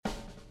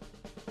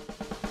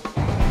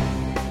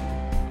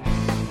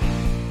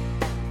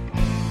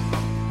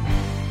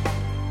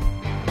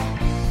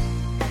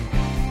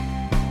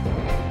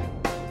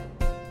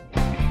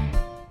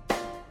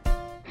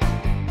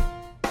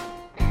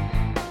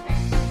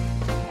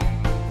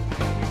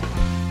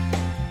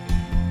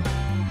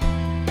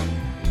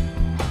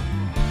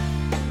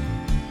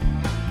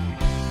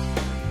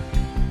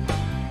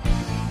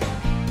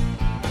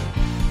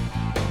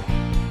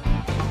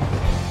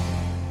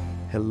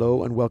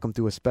Hello and welcome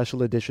to a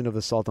special edition of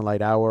the Salt and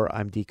Light Hour.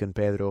 I'm Deacon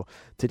Pedro.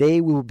 Today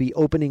we will be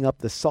opening up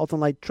the Salt and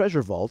Light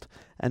Treasure Vault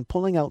and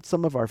pulling out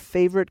some of our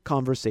favorite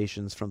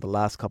conversations from the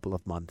last couple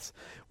of months.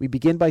 We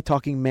begin by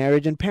talking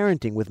marriage and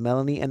parenting with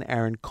Melanie and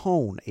Aaron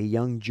Cohn, a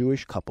young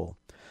Jewish couple.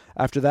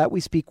 After that,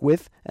 we speak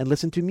with and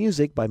listen to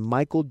music by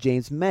Michael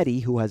James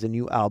Meddy, who has a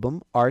new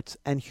album, Arts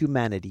and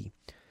Humanity.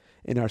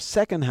 In our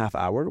second half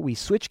hour, we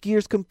switch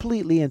gears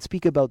completely and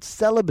speak about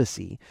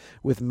celibacy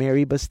with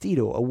Mary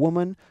Bastido, a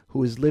woman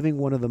who is living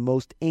one of the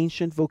most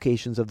ancient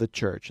vocations of the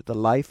church, the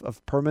life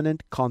of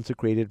permanent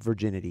consecrated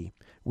virginity.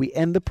 We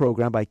end the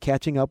program by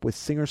catching up with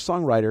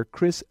singer-songwriter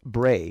Chris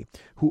Bray,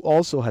 who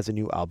also has a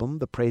new album,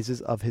 The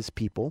Praises of His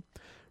People.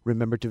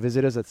 Remember to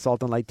visit us at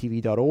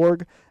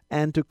saltandlighttv.org,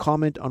 and to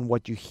comment on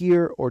what you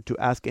hear or to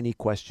ask any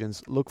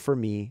questions, look for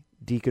me,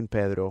 Deacon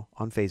Pedro,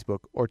 on Facebook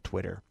or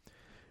Twitter.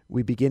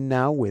 We begin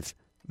now with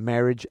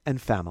marriage and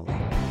family.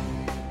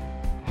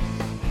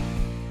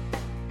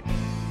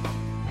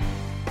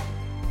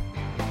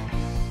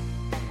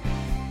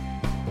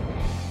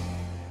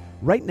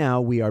 Right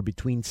now, we are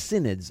between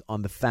synods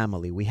on the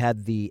family. We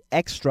had the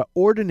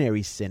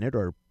extraordinary synod,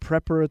 or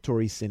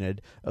preparatory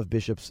synod of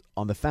bishops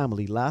on the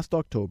family last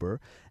October,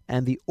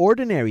 and the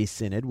ordinary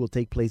synod will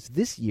take place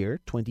this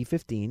year,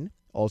 2015,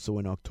 also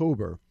in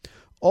October.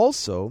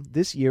 Also,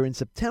 this year in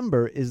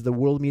September is the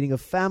World Meeting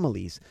of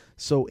Families.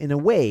 So in a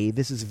way,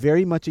 this is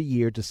very much a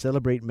year to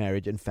celebrate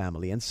marriage and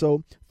family. And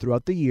so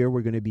throughout the year,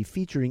 we're going to be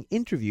featuring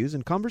interviews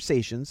and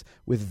conversations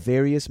with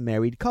various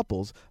married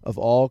couples of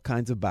all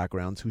kinds of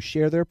backgrounds who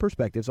share their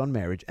perspectives on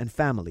marriage and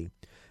family.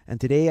 And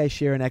today I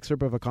share an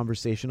excerpt of a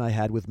conversation I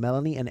had with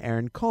Melanie and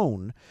Aaron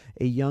Cohn,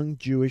 a young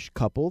Jewish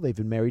couple. They've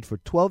been married for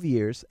 12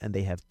 years and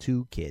they have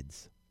 2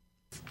 kids.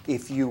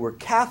 If you were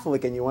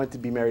Catholic and you wanted to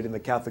be married in the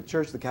Catholic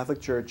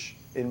Church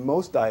in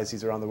most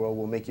dioceses around the world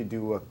will make you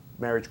do a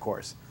marriage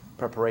course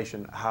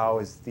preparation. How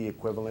is the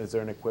equivalent? Is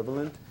there an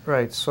equivalent?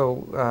 Right. So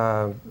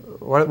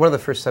one of the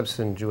first steps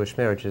in Jewish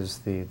marriage is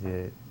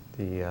the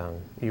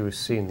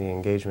EUC and the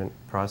engagement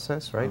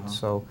process, right? Uh-huh.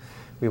 So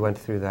we went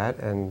through that,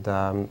 and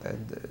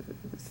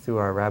through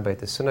our rabbi at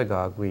the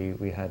synagogue,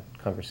 we had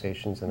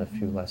conversations and a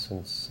few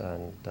lessons,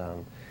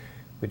 and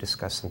we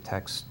discussed some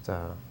text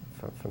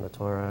from the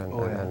Torah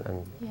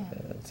and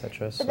et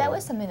cetera. But that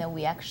was something that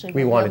we actually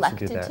really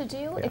elected to do.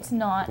 Yeah. It's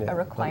not a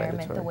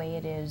requirement the way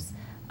it is,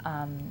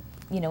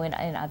 in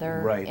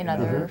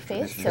other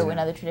faiths, so in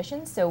other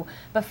traditions. So,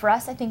 but for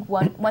us, I think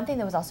one thing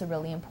that was also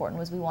really important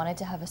was we wanted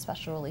to have a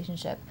special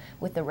relationship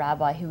with the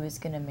rabbi who was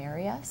going to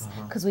marry us,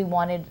 because we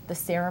wanted the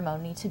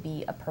ceremony to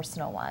be a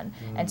personal one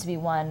and to be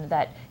one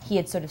that he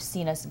had sort of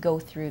seen us go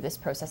through this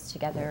process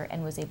together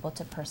and was able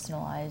to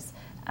personalize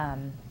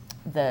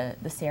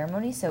the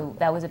ceremony. So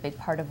that was a big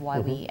part of why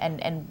we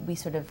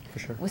sort of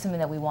was something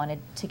that we wanted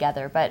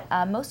together. But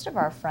most of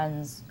our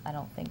friends, I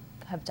don't think,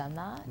 have done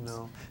that.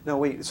 No,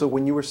 wait. So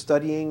when you were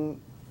studying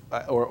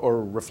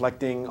or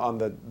reflecting on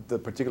the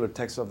particular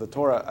text of the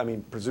Torah, I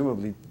mean,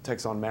 presumably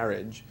text on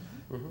marriage,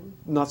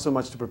 not so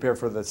much to prepare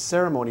for the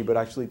ceremony, but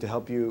actually to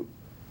help you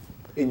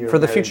in your for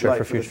the marriage future.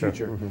 life, for the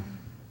future.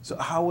 So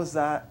how was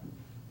that?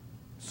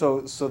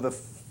 So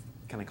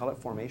can I call it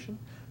formation?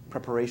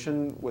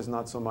 Preparation was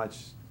not so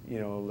much,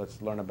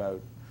 let's learn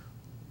about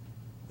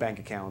bank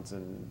accounts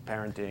and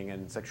parenting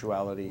and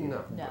sexuality.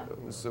 No.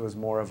 It was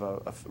more of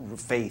a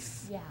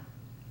faith. Yeah.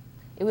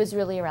 It was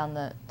really around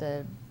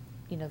the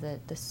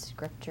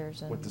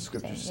scriptures and what the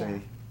scriptures say. Yeah.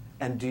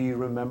 And do you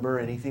remember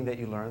anything that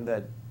you learned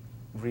that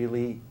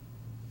really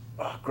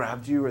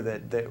grabbed you, or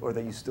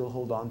that you still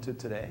hold on to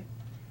today?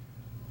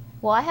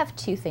 Well, I have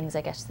 2 things,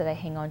 I guess, that I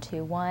hang on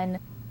to. One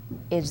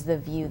is the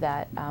view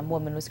that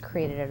woman was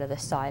created out of the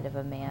side of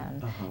a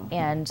man.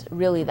 And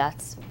really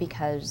that's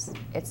because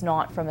it's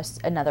not from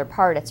another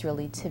part, it's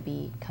really to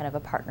be kind of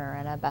a partner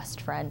and a best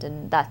friend,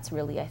 and that's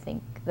really, I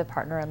think, the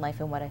partner in life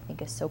and what I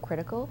think is so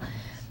critical.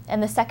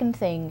 And the second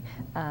thing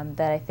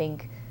that I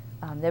think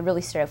that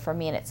really stood out for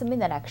me, and it's something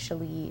that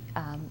actually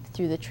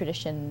through the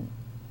tradition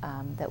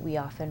that we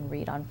often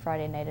read on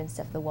Friday night and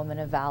stuff, the Woman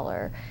of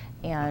Valor,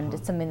 and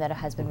it's something that a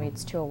husband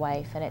reads to a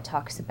wife, and it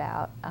talks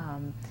about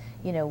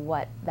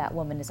what that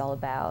woman is all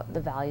about, the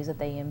values that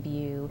they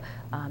imbue,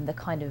 the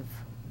kind of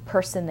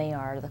person they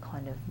are, the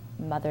kind of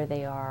mother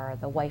they are,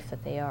 the wife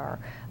that they are,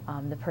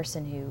 the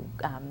person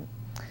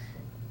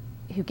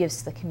who gives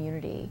to the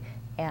community,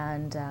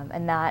 and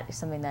that is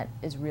something that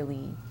is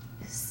really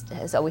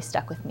has always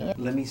stuck with me.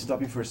 Let me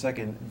stop you for a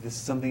second. This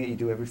is something that you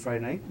do every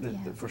Friday night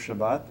for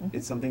Shabbat.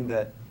 It's something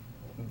that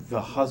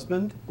the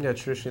husband? Yeah,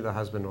 traditionally the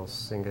husband will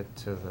sing it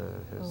to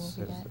his.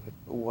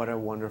 What a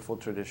wonderful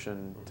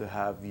tradition to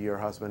have your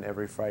husband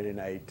every Friday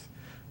night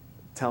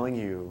telling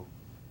you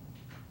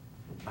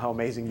how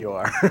amazing you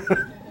are.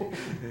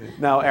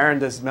 Now, Aaron,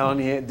 does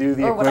Melanie do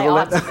the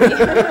equivalent?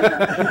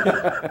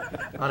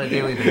 On a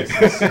daily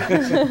basis.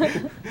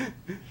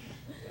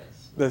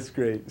 That's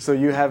great. So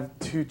you have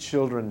 2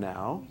 children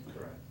now,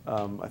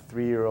 a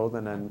 3-year-old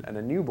and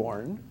a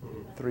newborn,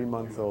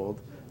 3-month-old.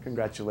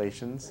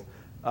 Congratulations.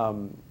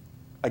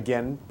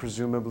 Again,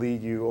 presumably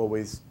you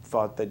always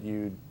thought that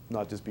you'd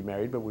not just be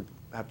married, but would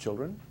have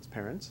children as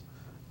parents.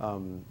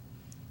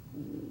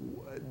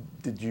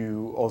 Did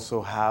you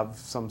also have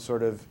some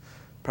sort of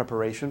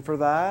preparation for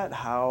that?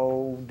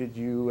 How did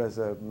you, as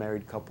a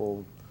married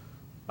couple,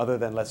 other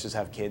than let's just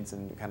have kids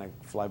and kind of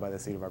fly by the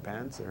seat of our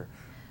pants, or?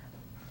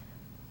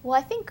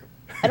 Well,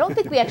 I don't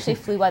think we actually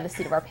flew by the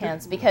seat of our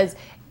pants, because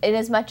in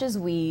as much as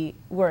we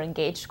were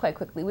engaged quite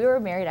quickly, we were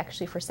married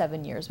actually for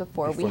 7 years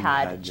before we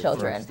had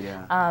children.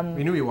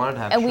 We knew we wanted to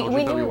have and children.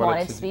 we knew we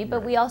wanted to be, but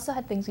right. we also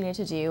had things we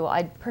needed to do.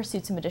 I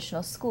pursued some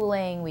additional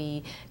schooling.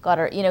 We got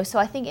our, so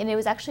I think, and it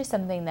was actually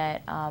something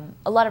that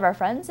a lot of our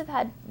friends have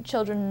had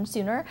children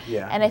sooner.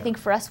 And I think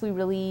for us, we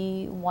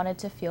really wanted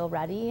to feel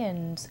ready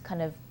and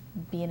kind of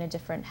be in a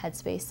different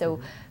headspace.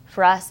 So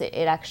for us,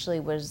 it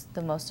actually was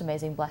the most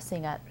amazing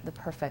blessing at the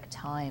perfect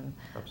time.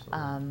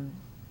 Absolutely.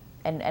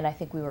 And I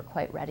think we were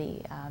quite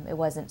ready. It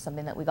wasn't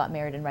something that we got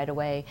married and right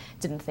away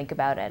didn't think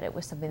about it. It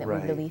was something that we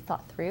really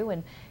thought through,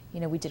 and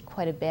we did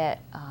quite a bit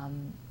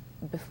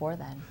before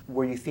then.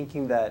 Were you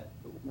thinking that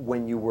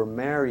when you were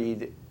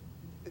married,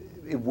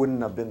 it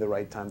wouldn't have been the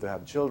right time to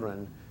have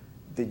children,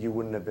 that you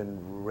wouldn't have been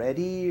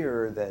ready,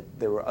 or that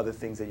there were other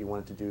things that you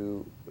wanted to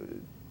do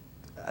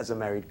as a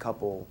married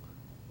couple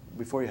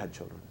before you had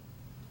children?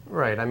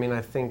 Right.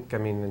 I think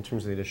in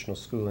terms of the additional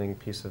schooling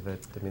piece of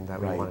it,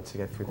 that we wanted to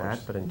get through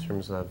that. But in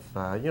terms of,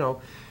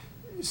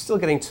 still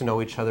getting to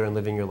know each other and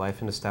living your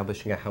life and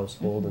establishing a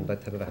household and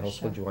that type of a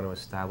household you want to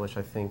establish,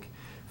 I think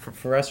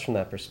for us from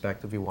that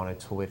perspective, we wanted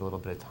to wait a little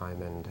bit of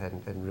time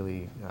and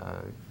really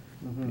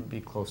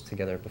be close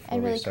together before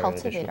and we really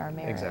started cultivate our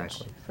marriage.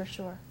 Exactly. For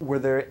sure. Were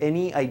there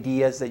any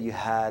ideas that you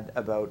had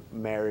about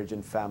marriage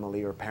and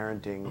family or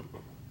parenting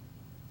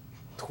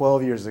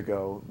 12 years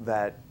ago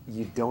that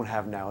you don't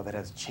have now, that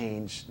has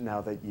changed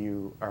now that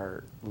you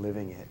are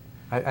living it?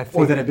 I think,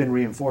 or that have been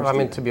reinforced?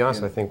 Well, to be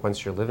honest, I think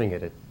once you're living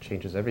it, it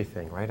changes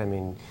everything, right?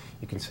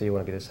 You can say you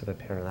want to be this type of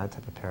parent or that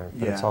type of parent,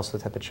 but it's also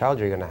the type of child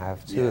you're going to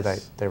have, too,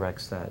 that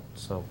directs that.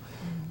 So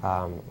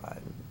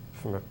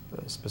from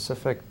a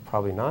specific,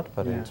 probably not,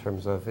 but in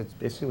terms of, it's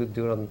basically we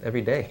do it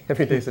every day.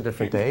 Every day is a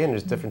different day, and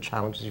there's different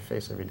challenges you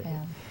face every day.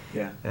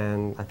 Yeah.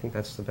 And I think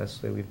that's the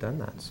best way we've done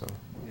that. So.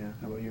 Yeah.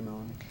 How about you,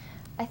 Melanie?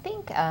 I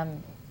think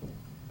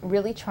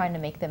really trying to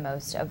make the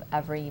most of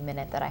every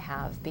minute that I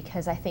have,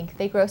 because I think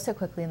they grow so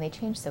quickly and they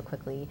change so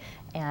quickly.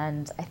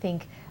 And I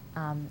think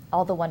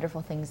all the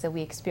wonderful things that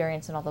we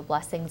experience and all the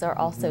blessings are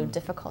also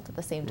difficult at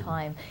the same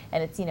time.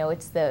 And it's,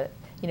 it's the,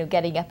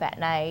 getting up at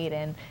night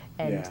and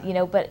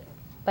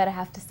but I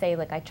have to say,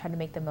 I try to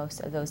make the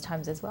most of those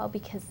times as well,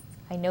 because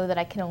I know that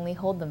I can only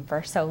hold them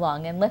for so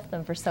long and lift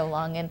them for so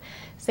long and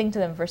sing to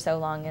them for so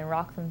long and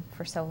rock them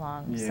for so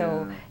long. Yeah.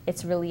 So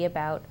it's really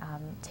about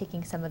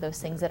taking some of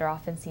those things that are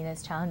often seen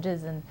as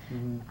challenges and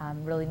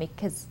really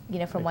because,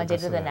 from one day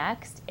to the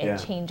next, it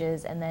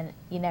changes and then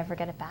you never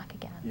get it back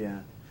again. Yeah.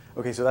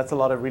 Okay, so that's a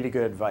lot of really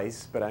good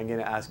advice, but I'm going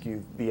to ask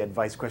you the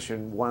advice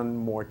question one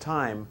more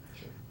time,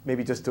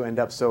 maybe just to end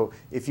up. So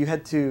if you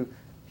had to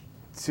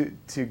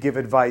give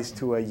advice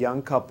to a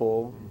young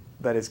couple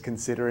that is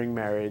considering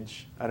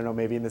marriage, I don't know,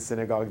 maybe in the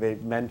synagogue they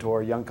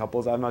mentor young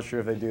couples, I'm not sure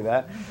if they do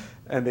that,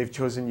 and they've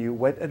chosen you,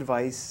 what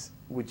advice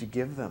would you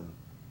give them?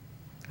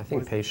 I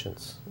think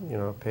patience,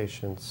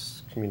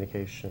 patience,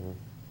 communication,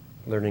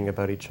 learning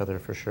about each other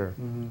for sure.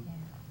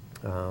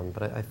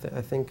 But I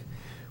think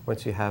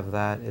once you have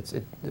that,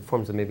 it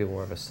forms maybe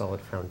more of a solid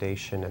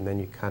foundation, and then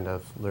you kind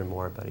of learn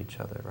more about each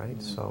other,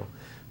 right? So,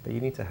 but you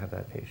need to have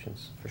that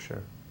patience for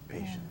sure.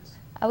 Patience.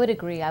 I would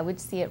agree. I would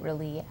see it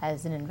really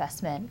as an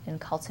investment in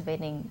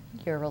cultivating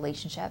your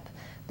relationship,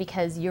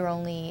 because you're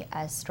only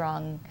as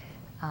strong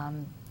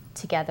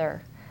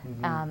together.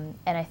 And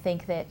I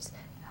think that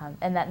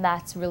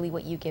that's really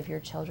what you give your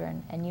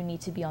children, and you need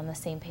to be on the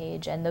same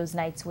page. And those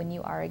nights when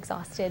you are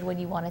exhausted, when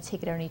you want to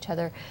take it on each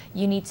other,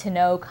 you need to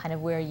know kind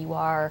of where you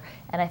are.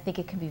 And I think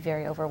it can be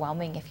very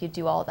overwhelming if you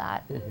do all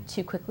that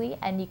too quickly,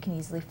 and you can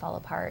easily fall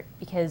apart,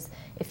 because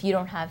if you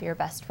don't have your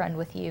best friend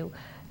with you,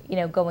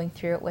 going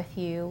through it with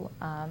you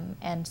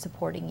and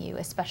supporting you,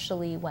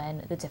 especially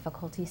when the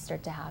difficulties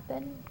start to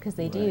happen, because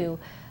they do,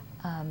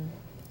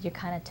 you're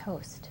kind of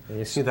toast. And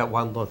you see that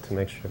one look to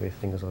make sure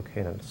everything is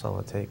okay, and that's all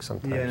it takes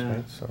sometimes,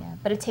 right? So. Yeah,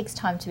 but it takes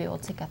time to be able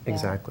to get there.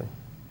 Exactly.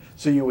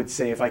 So you would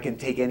say, if I can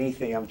take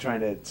anything, I'm trying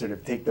to sort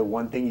of take the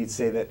one thing, you'd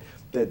say that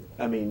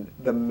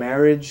the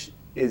marriage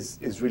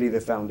is really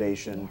the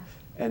foundation,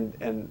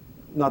 and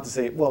not to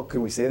say, well,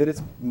 can we say that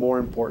it's more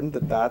important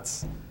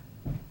that's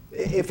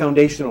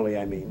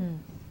foundationally,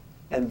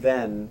 and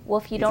then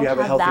if you don't have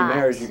a healthy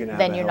marriage, you're going to have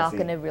then you're not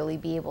going to really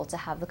be able to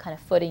have the kind of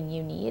footing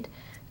you need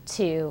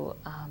to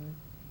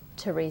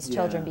raise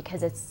children,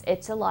 because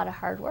it's a lot of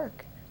hard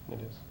work.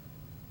 It is.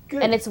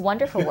 Good. And it's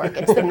wonderful work.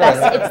 It's the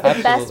best. It's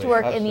the best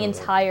work in the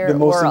entire world.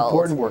 The most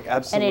important work,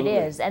 absolutely. And it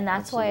is, and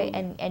that's why.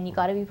 And you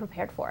got to be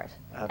prepared for it.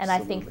 Absolutely. And I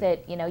think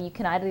that you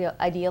can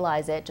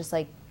idealize it just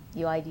like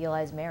you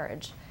idealize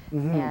marriage,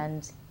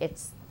 and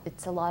it's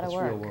a lot of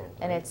work, real world,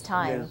 and right? it's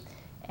time,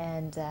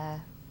 Yes.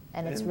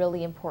 and it's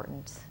really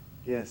important.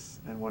 Yes,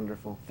 and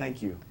wonderful.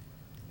 Thank you.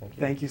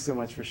 Thank you so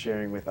much for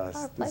sharing with us.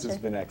 Our This has pleasure.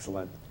 been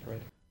excellent.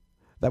 Great.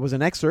 That was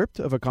an excerpt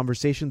of a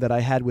conversation that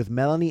I had with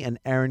Melanie and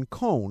Aaron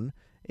Cohn,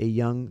 a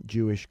young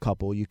Jewish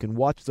couple. You can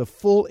watch the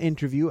full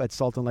interview at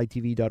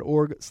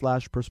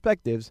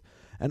saltandlighttv.org/perspectives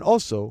and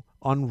also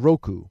on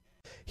Roku.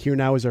 Here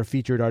now is our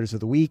featured artist of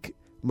the week,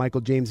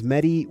 Michael James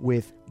Meddy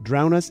with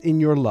Drown Us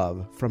in Your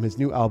Love from his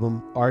new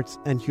album, Arts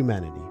and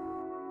Humanity. In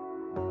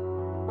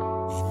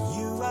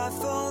you I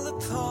fall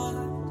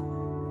apart,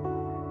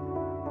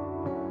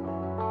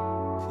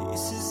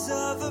 pieces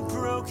of a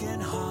broken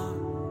heart,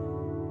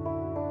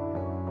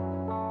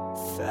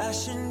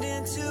 fashioned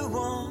into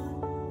one,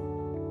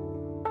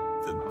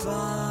 the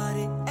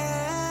body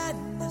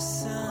and the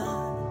sun.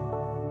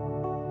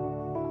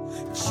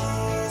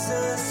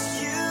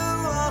 Jesus, you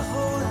are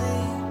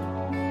holy,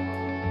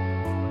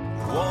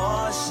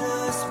 wash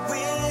us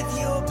with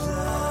your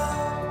blood,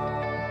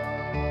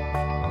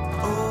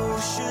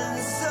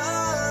 oceans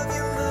of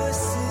your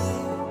mercy,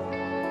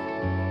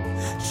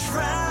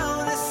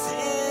 drown us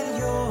in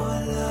your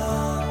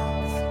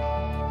love,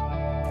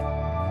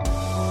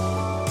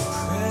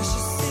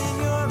 precious in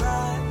your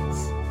eyes,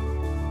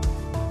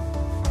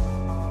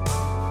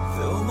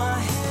 though my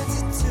hands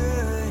are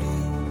dirty,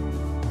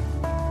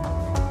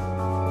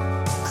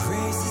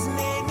 grace has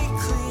made me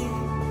clean,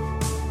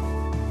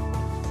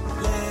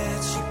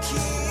 let your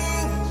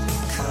kingdom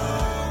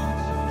come,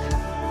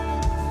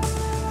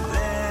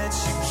 let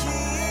your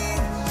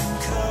kingdom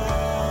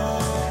come.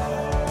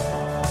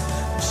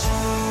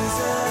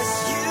 Jesus,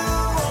 you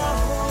are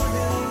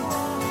holy,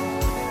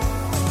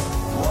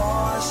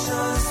 wash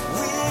us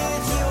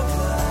with your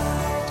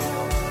blood,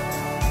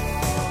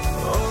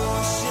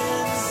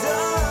 oceans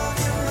of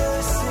your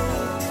mercy,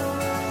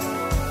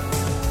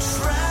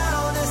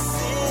 drown us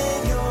in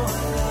your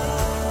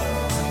love.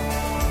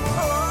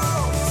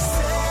 Oh,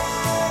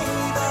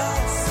 save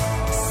us,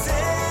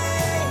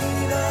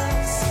 save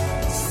us,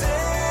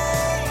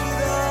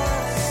 save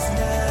us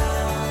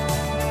now.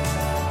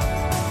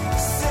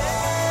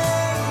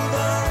 Save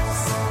us,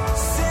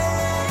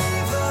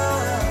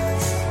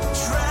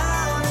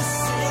 drown us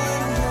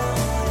in your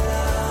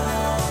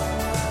love.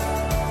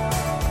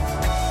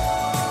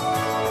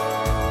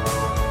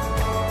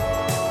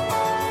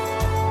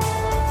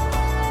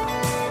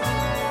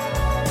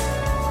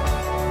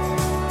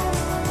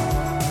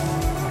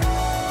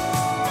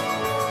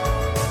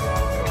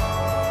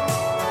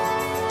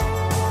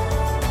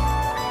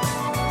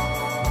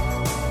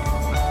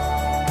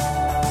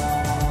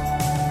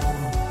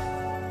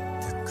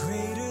 The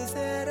greater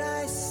that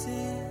I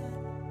sin,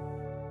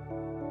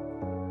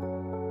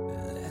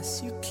 the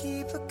less you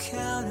keep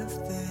account of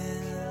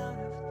them.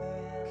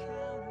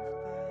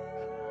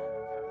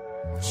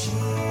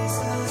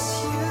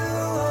 Jesus, you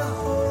are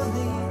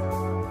holy,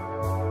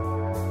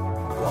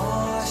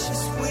 wash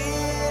us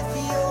with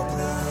your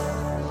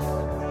blood,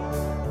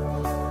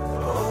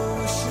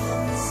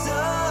 oceans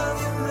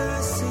of your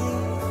mercy,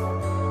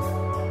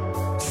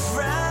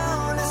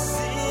 drown us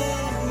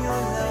in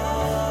your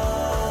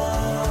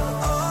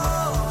love.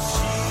 Oh,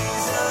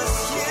 Jesus,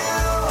 you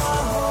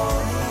are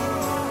holy,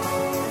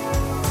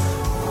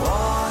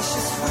 wash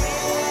us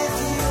with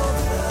your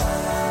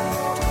blood,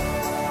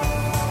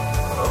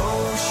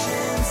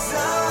 oceans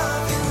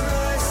of your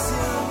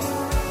mercy,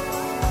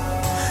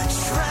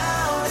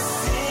 drown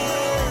us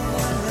in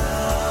your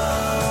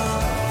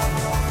love.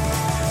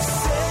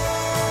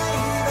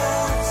 Save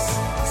us,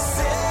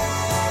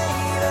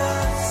 save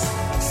us,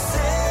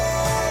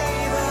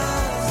 save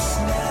us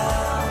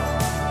now.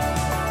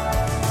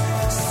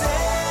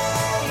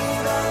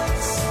 Save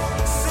us,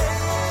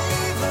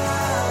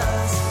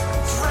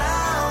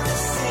 drown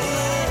us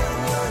in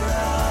your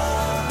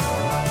love.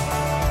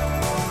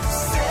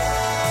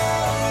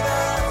 Save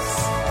us,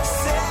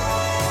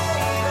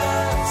 save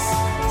us now. Save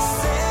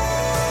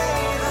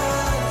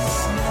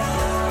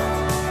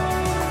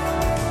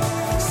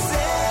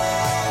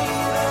us,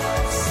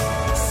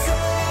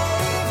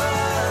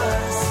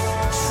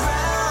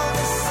 drown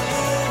us in your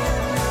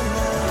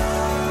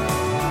love.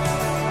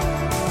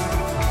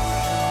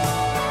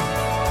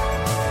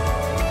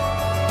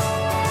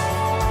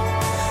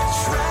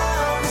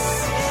 Drown us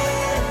in your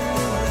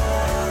love.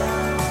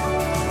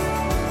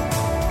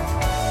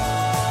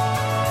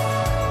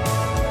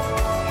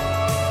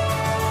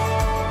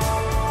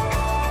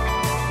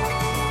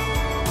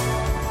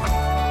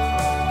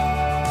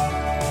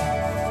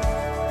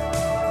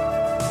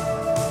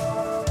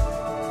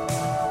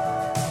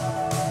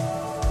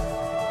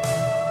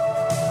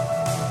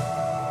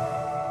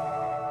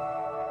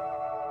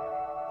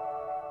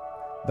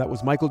 That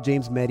was Michael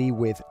James Meddy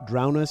with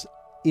Drown Us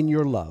in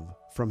Your Love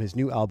from his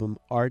new album,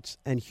 Arts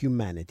and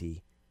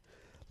Humanity.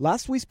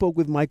 Last we spoke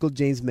with Michael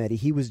James Meddy,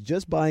 he was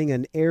just buying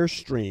an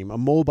Airstream, a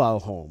mobile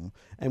home,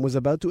 and was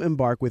about to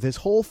embark with his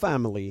whole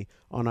family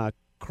on a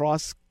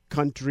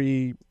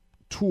cross-country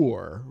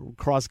tour,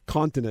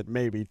 cross-continent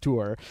maybe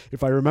tour.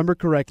 If I remember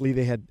correctly,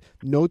 they had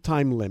no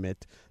time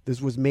limit.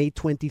 This was May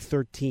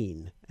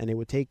 2013, and it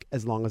would take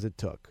as long as it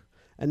took.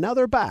 And now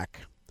they're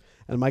back.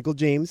 And Michael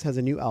James has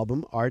a new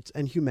album, Arts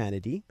and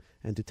Humanity,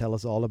 And to tell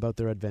us all about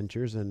their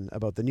adventures and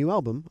about the new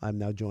album, I'm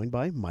now joined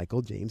by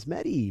Michael James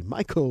Meddy.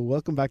 Michael,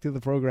 welcome back to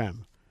the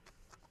program.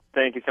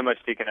 Thank you so much,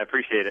 Deacon. I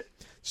appreciate it.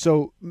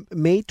 So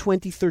May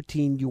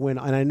 2013, you went,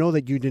 and I know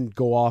that you didn't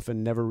go off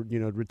and never,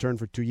 return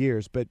for 2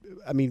 years, but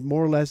I mean,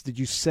 more or less, did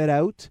you set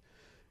out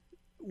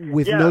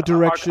with no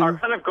direction? Our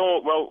kind of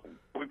goal, well,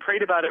 we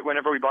prayed about it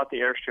whenever we bought the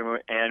Airstream,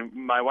 and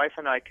my wife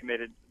and I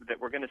committed that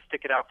we're going to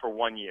stick it out for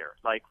 1 year.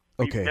 Like,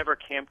 we've never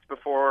camped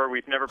before.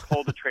 We've never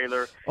pulled a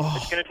trailer.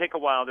 It's going to take a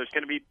while. There's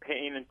going to be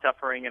pain and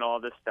suffering and all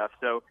this stuff.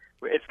 So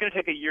it's going to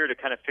take a year to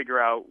kind of figure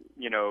out,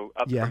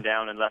 up from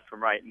down and left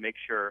from right and make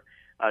sure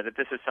that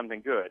this is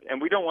something good.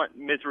 And we don't want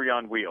misery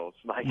on wheels.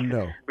 Like,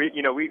 no. we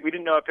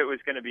didn't know if it was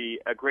going to be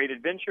a great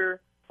adventure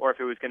or if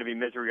it was going to be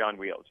misery on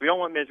wheels. We don't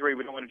want misery.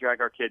 We don't want to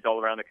drag our kids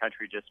all around the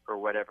country just for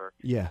whatever.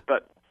 Yeah.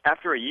 But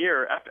after a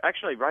year,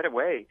 actually right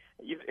away,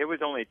 it was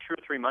only 2 or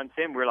 3 months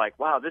in, we're like,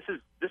 wow, this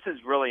is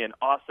really an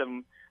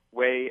awesome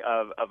way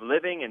of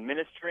living and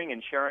ministering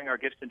and sharing our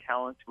gifts and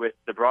talents with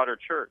the broader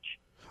church.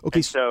 Okay.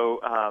 And so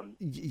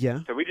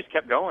we just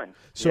kept going.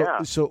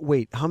 So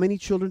wait, how many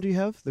children do you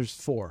have? There's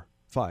 4,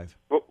 5.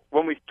 Well,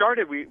 when we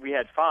started, we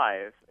had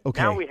 5.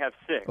 Okay. Now we have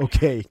 6.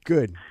 Okay,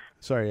 good.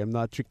 Sorry, I'm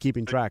not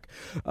keeping track.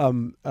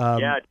 Truman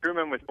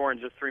was born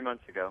just 3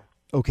 months ago.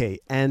 Okay,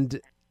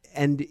 and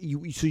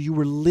you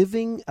were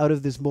living out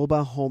of this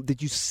mobile home.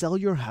 Did you sell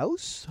your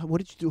house? What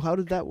did you do? How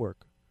did that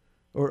work?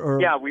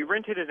 Yeah, we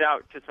rented it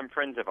out to some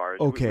friends of ours.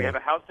 Okay. We have a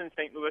house in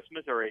St. Louis,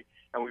 Missouri,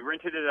 and we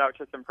rented it out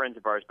to some friends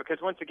of ours because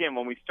once again,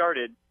 when we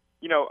started,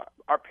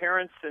 our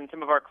parents and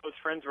some of our close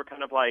friends were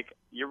kind of like,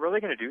 "You're really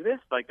going to do this?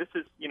 Like, this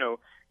is,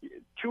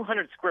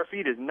 200 square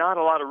feet is not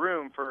a lot of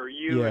room for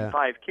you and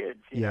 5 kids,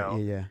 you know."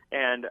 Yeah.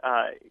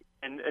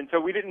 And so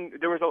we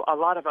didn't. There was a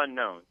lot of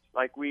unknowns.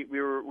 Like we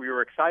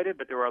were excited,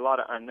 but there were a lot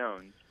of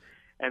unknowns.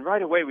 And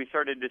right away, we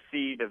started to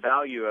see the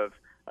value of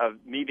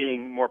me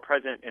being more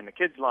present in the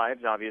kids'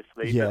 lives,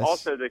 obviously, but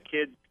also the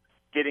kids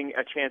getting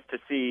a chance to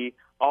see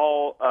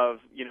all of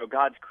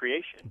God's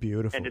creation.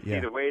 Beautiful. And to see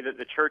the way that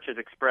the church is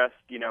expressed,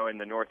 in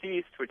the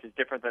Northeast, which is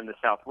different than the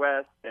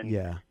Southwest, and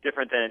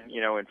different than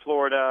in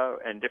Florida,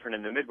 and different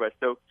in the Midwest.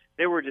 So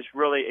they were just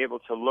really able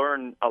to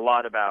learn a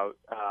lot about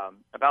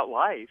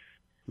life.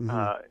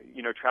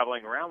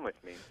 Traveling around with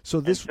me.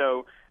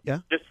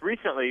 Just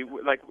recently,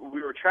 like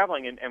we were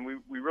traveling and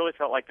we really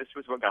felt like this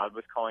was what God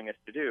was calling us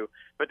to do.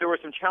 But there were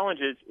some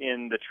challenges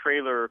in the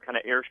trailer kind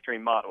of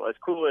Airstream model. As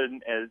cool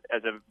as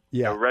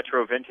a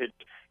retro vintage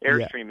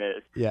Airstream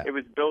is, it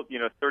was built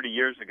 30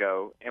 years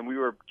ago, and we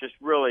were just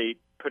really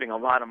putting a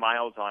lot of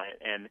miles on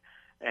it.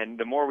 And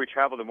the more we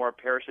traveled, the more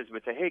parishes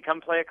would say, "Hey,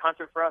 come play a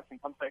concert for us,"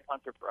 and "Come play a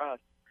concert for us."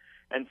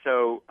 And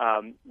so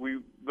we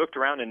looked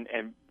around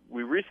and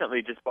we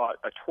recently just bought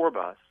a tour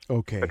bus.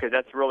 Okay. Because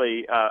that's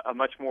really a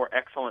much more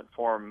excellent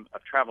form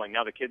of traveling.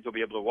 Now the kids will be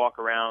able to walk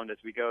around as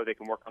we go. They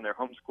can work on their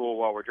homeschool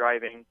while we're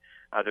driving.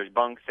 There's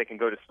bunks. They can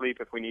go to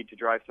sleep if we need to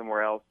drive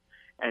somewhere else.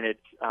 And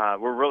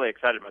we're really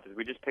excited about this.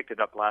 We just picked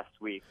it up last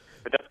week.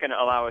 But that's going to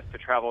allow us to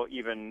travel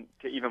even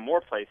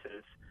more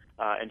places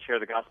and share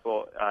the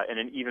gospel in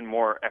an even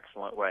more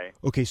excellent way.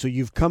 Okay, so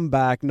you've come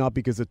back not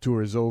because the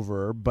tour is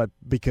over, but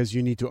because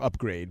you need to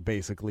upgrade,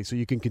 basically, so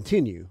you can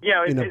continue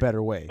in a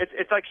better way.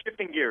 It's like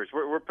shifting gears.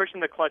 We're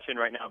pushing the clutch in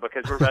right now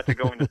because we're about to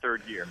go into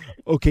third gear.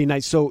 Okay,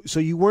 nice. So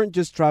you weren't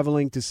just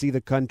traveling to see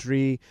the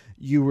country,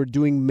 you were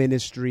doing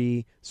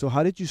ministry. So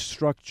how did you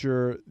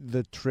structure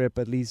the trip,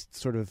 at least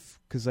sort of,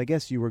 because I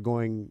guess you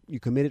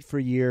committed for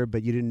a year,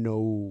 but you didn't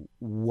know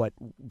what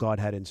God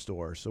had in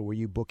store. So were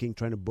you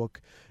trying to book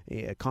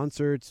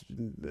concerts,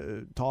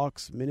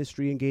 talks,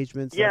 ministry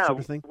engagements, that sort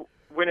of thing?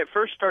 When it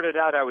first started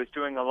out, I was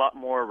doing a lot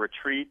more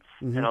retreats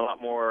and a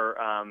lot more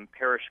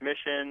parish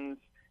missions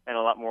and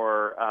a lot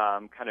more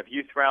kind of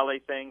youth rally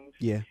things.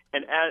 Yeah.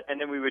 And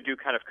then we would do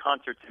kind of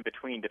concerts in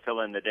between to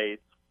fill in the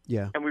dates.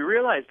 Yeah. And we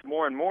realized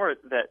more and more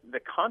that the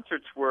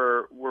concerts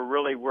were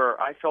really where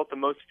I felt the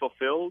most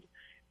fulfilled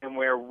and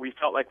where we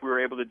felt like we were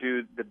able to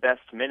do the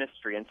best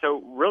ministry. And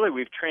so really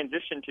we've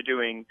transitioned to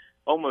doing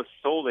almost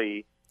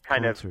solely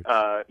kind concerts.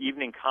 of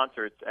evening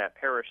concerts at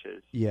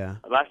parishes. Yeah.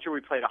 Last year we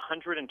played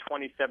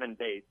 127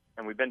 dates,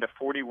 and we've been to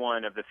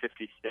 41 of the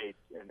 50 states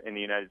in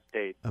the United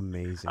States.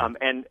 Amazing.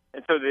 And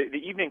so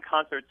the evening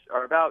concerts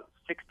are about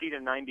 60 to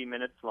 90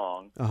 minutes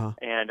long. Uh-huh.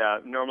 And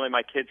normally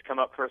my kids come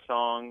up for a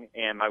song,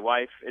 and my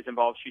wife is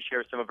involved. She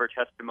shares some of her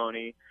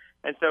testimony.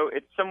 And so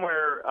it's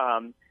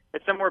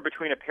somewhere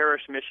between a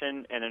parish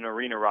mission and an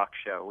arena rock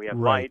show. We have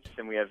lights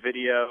and we have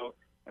video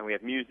and we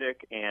have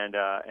music, and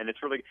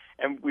it's really,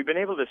 and we've been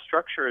able to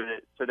structure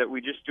it so that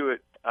we just do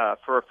it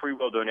for a free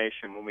will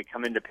donation when we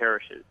come into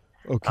parishes.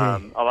 Okay.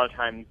 A lot of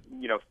times,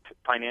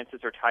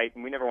 finances are tight,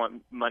 and we never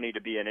want money to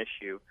be an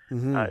issue.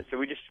 Mm-hmm. So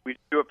we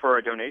do it for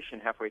a donation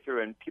halfway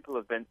through, and people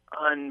have been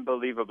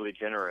unbelievably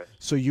generous.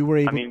 So you were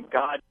able. I mean,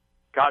 God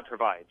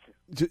provides.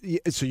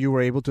 So you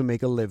were able to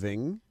make a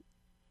living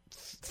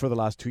for the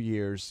last 2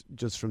 years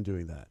just from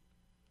doing that.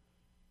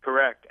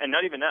 Correct. and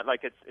not even that,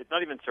 like it's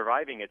not even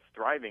surviving, it's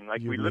thriving.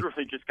 Like we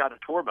literally just got a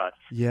tour bus.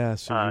 Yeah,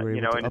 so you were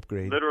able to and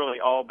upgrade. It's literally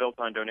all built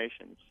on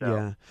donations.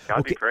 So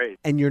God be praised.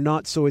 And you're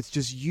not, so it's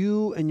just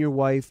you and your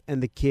wife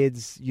and the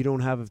kids. You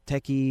don't have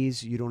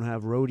techies, you don't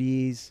have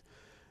roadies.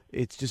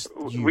 It's just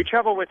you. We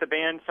travel with a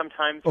band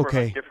sometimes for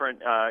like different,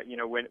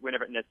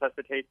 whenever it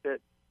necessitates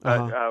it.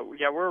 But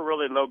we're a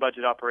really low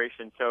budget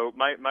operation. So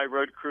my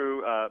road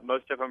crew,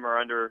 most of them are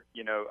under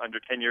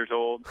 10 years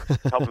old,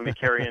 helping me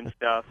carry in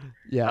stuff.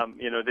 Yeah.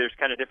 There's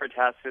kind of different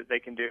tasks that they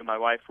can do. My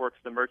wife works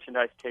the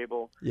merchandise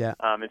table. Yeah.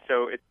 And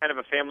so it's kind of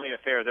a family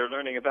affair. They're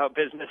learning about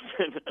business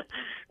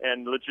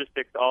and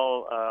logistics,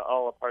 all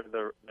a part of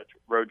the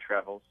road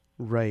travels.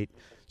 Right.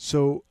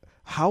 So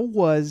how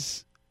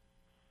was?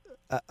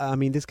 I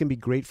mean, this can be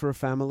great for a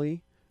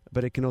family,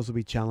 but it can also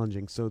be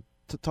challenging. So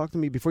talk to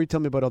me, before you tell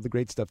me about all the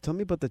great stuff, tell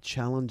me about the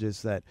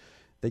challenges that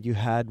you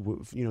had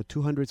with,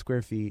 200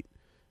 square feet,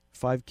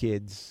 5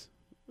 kids,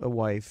 a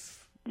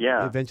wife,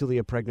 eventually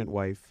a pregnant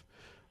wife.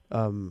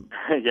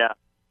 Yeah.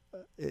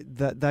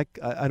 That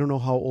I don't know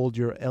how old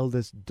your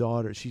eldest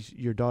daughter,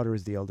 your daughter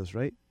is the eldest,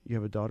 right? You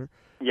have a daughter?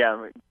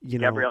 Yeah.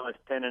 Gabrielle is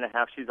 10 and a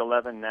half. She's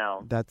 11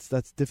 now. That's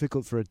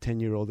difficult for a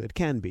 10-year-old. It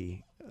can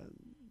be.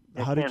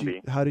 How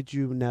did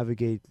you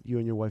navigate? You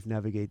and your wife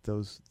navigate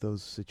those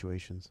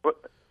situations? Well,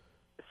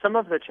 some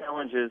of the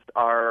challenges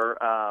are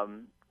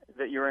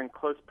that you're in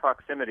close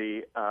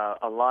proximity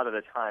a lot of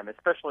the time,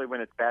 especially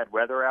when it's bad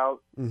weather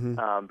out.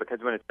 Mm-hmm. Because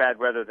when it's bad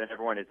weather, then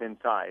everyone is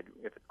inside.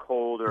 If it's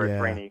cold or it's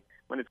rainy,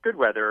 when it's good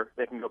weather,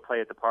 they can go play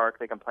at the park.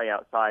 They can play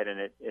outside, and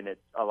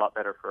it's a lot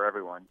better for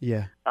everyone.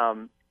 Yeah.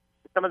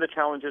 Some of the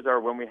challenges are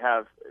when we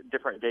have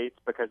different dates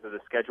because of the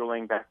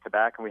scheduling back to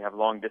back, and we have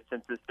long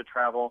distances to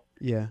travel.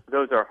 Yeah,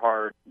 those are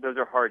hard. Those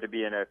are hard to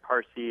be in a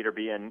car seat or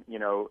be in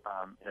in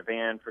a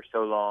van for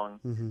so long,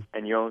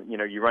 and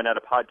you run out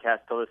of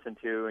podcasts to listen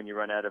to, and you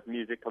run out of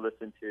music to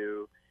listen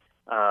to,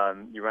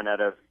 you run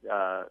out of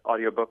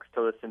audiobooks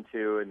to listen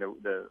to, and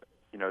the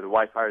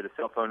Wi-Fi or the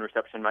cell phone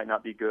reception might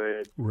not be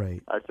good.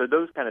 Right. So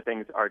those kind of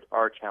things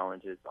are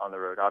challenges on the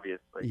road,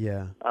 obviously.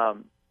 Yeah.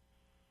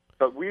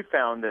 But we've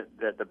found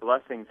that the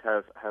blessings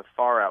have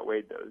far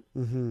outweighed those.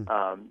 Mm-hmm.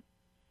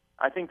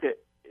 I think that,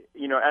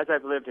 as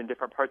I've lived in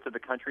different parts of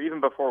the country,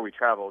 even before we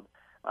traveled,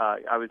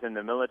 I was in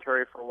the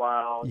military for a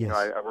while. Yes.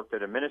 I worked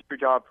at a ministry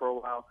job for a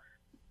while.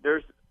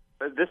 There's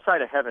this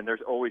side of heaven.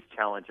 There's always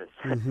challenges,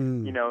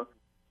 mm-hmm.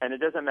 And it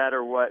doesn't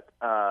matter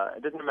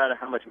it doesn't matter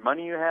how much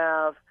money you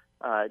have.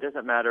 It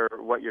doesn't matter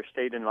what your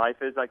state in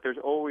life is. Like, there's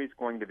always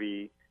going to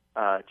be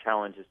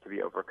challenges to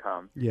be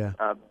overcome. Yeah.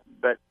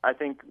 But I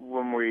think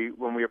when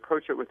we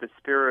approach it with the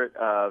spirit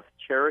of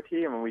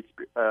charity, and when we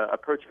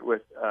approach it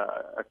with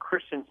a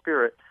Christian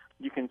spirit,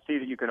 you can see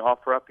that you can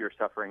offer up your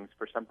sufferings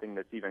for something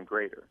that's even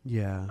greater.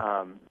 Yeah.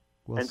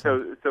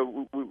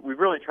 So we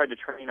really tried to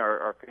train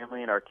our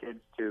family and our kids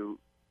to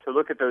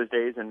look at those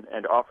days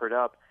and offer it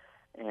up.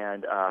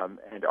 And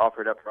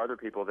offer it up for other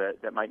people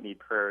that might need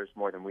prayers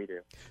more than we do.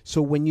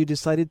 So when you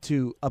decided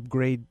to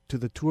upgrade to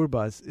the tour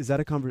bus, is that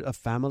a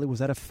family? Was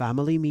that a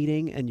family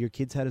meeting, and your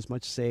kids had as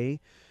much say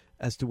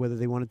as to whether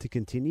they wanted to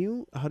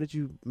continue? How did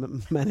you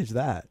manage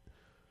that?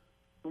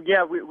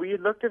 Yeah, we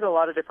looked at a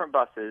lot of different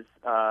buses,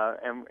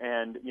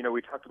 and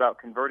we talked about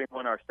converting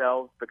one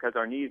ourselves because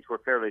our needs were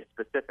fairly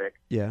specific.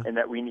 Yeah. And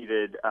that we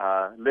needed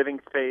living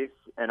space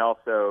and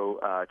also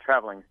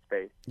traveling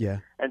space. Yeah.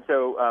 And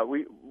so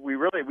we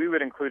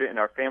would include it in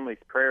our family's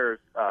prayers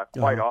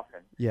quite often.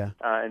 Yeah.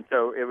 And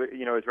so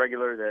it's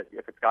regular that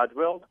if it's God's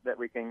will that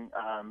we can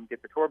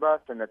get the tour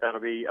bus, and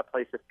that'll be a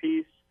place of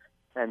peace,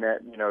 and that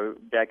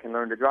Dad can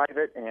learn to drive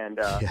it, and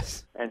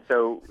yes. And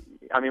so,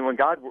 I mean, when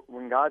God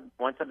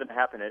wants something to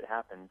happen, it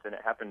happens, and it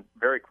happened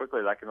very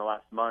quickly. Like in the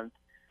last month,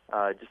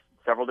 just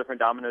several different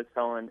dominoes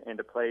fell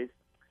into place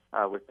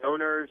with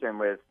donors and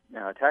with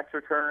tax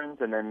returns,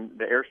 and then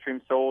the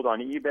Airstream sold on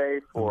eBay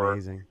for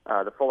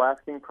the full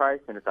asking price,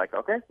 and it's like,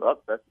 okay,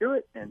 well, let's do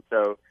it. And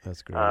so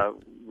that's great.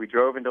 We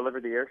drove and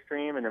delivered the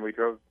Airstream, and then we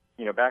drove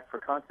back for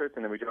concerts,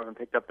 and then we drove and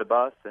picked up the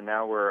bus, and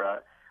now we're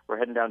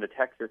heading down to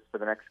Texas for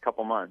the next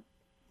couple months.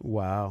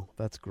 Wow,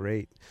 that's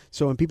great.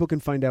 So, and people can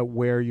find out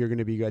where you're going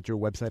to be at your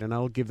website, and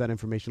I'll give that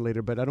information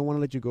later, but I don't want to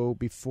let you go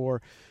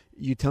before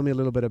you tell me a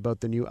little bit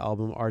about the new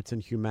album, Arts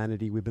and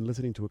Humanity. We've been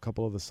listening to a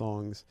couple of the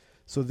songs.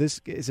 So is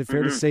it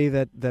fair to say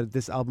that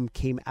this album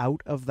came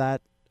out of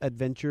that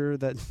adventure,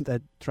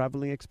 that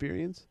traveling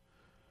experience?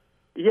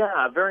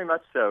 Yeah, very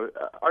much so.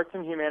 Arts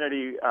and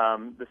Humanity,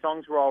 the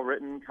songs were all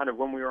written kind of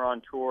when we were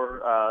on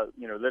tour,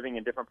 living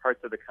in different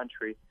parts of the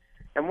country.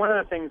 And one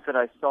of the things that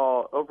I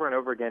saw over and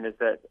over again is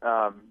that,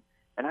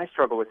 and I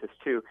struggle with this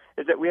too,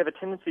 is that we have a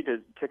tendency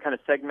to kind of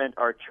segment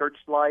our church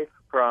life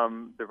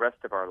from the rest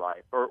of our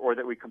life, or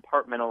that we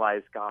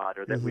compartmentalize God,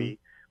 or that we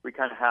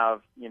kind of have,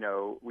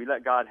 we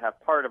let God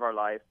have part of our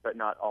life, but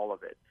not all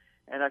of it.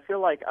 And I feel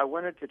like I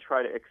wanted to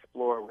try to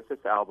explore with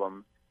this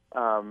album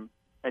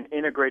an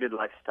integrated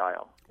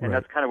lifestyle. And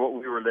that's kind of what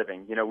we were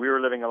living. We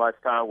were living a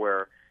lifestyle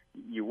where,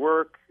 you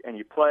work and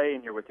you play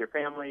and you're with your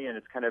family, and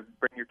it's kind of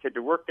bring your kid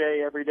to work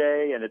day every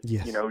day, and it's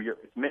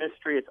it's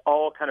ministry. It's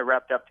all kind of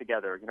wrapped up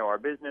together. Our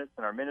business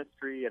and our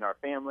ministry and our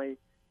family,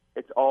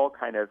 it's all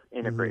kind of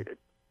integrated.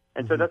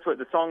 And so that's what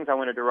the songs I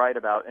wanted to write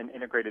about, an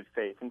integrated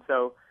faith. And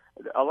so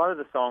a lot of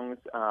the songs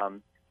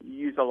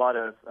use a lot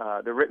of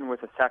they're written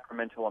with a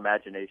sacramental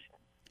imagination.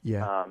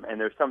 And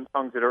there's some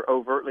songs that are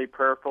overtly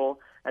prayerful,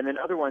 and then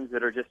other ones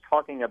that are just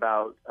talking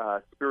about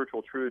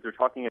spiritual truths, or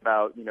talking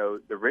about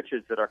the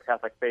riches that our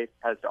Catholic faith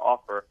has to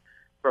offer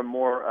from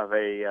more of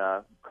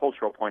a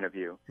cultural point of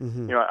view.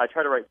 I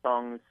try to write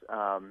songs.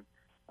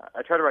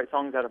 I try to write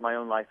songs out of my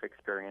own life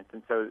experience,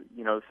 and so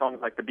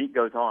songs like "The Beat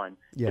Goes On."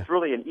 It's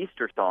really an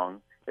Easter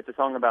song. It's a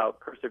song about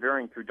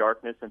persevering through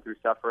darkness and through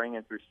suffering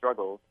and through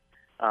struggles,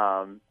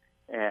 and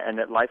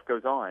that life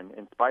goes on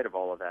in spite of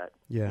all of that.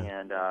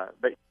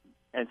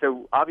 And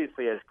so,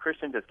 obviously, as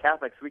Christians, as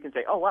Catholics, we can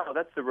say, "Oh, wow,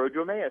 that's the road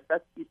to Emmaus.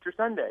 That's Easter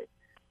Sunday."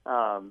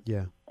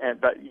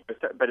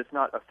 But it's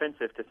not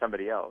offensive to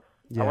somebody else.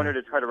 I wanted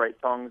to try to write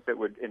songs that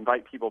would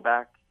invite people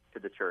back to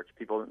the church,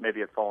 people that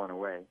maybe have fallen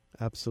away.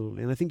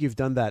 Absolutely. And I think you've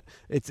done that.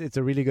 It's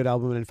a really good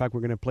album, and in fact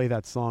we're going to play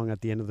that song at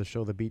the end of the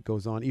show, "The Beat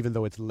Goes On," even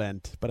though it's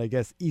Lent. But I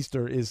guess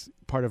Easter is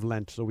part of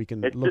Lent, so we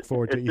can look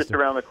forward to Easter. It's just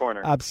around the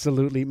corner.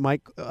 Absolutely.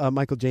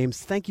 Michael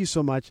James, thank you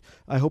so much.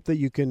 I hope that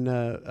you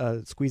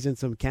can squeeze in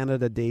some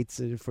Canada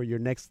dates for your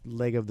next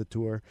leg of the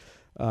tour.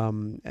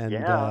 And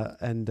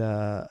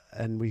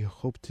we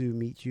hope to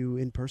meet you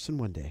in person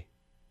one day.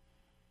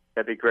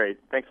 That'd be great.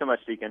 Thanks so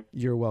much, Deacon.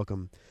 You're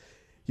welcome.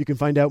 You can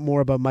find out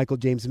more about Michael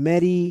James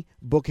Meddy,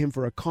 book him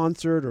for a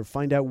concert, or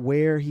find out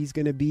where he's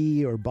going to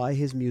be, or buy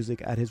his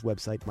music at his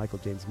website,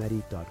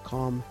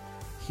 michaeljamesmeddy.com.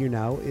 Here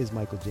now is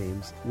Michael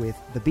James with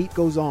 "The Beat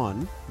Goes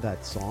On,"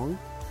 that song,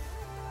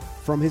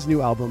 from his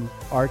new album,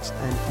 Arts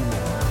and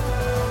Humanity.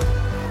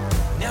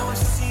 Now I've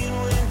seen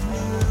with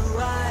new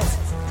eyes,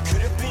 it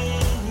could have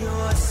been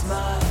your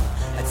smile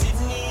I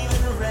didn't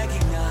even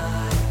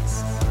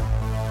recognize.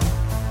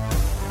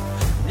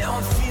 Now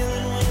I'm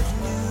feeling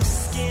with new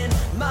skin,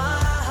 my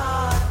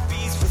heart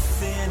beats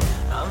within,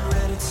 I'm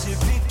ready to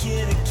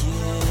begin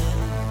again.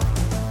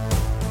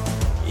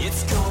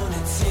 It's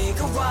gonna take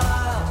a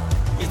while,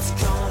 it's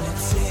gonna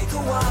take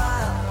a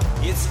while,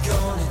 it's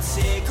gonna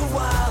take a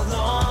while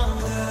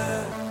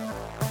longer.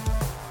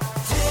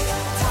 Tick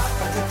tock,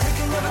 like the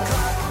clicking of a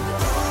clock,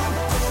 boom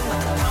boom,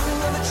 like the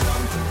pounding of a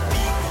drum. The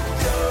beat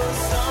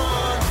goes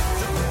on,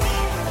 the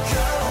beat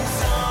goes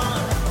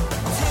on.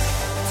 Tick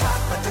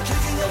tock, like the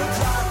clicking of a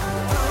clock,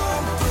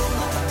 boom boom,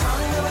 like the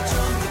pounding of a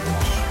drum. The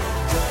beat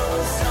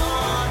goes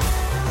on,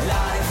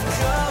 life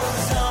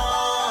goes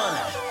on.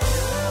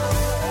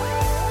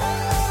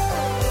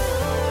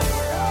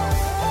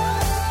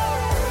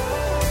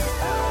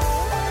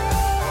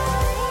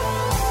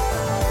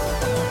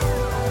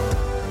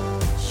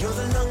 You're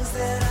the lungs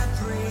that I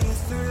breathe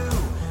through,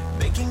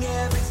 making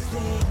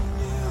everything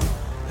new,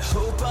 the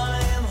hope I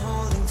am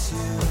holding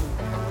to.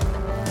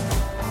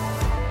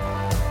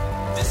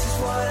 This is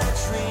what I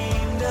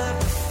dreamed of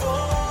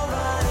before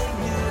I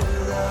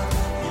knew love.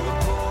 You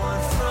were born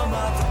from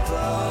up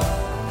above.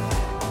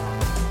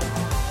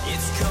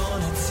 It's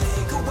gonna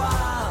take a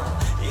while,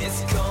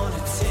 it's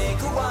gonna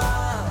take a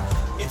while,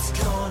 it's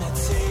gonna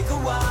take a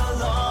while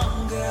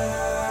longer.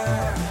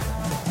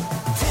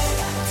 Tick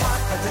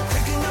tock, like the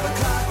clicking of a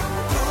clock,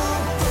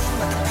 boom boom,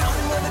 like the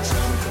pounding of a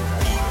drum. The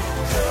beat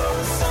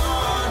goes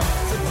on,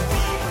 the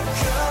beat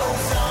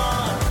goes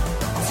on.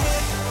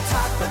 Tick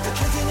tock, like the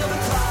clicking of a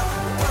clock,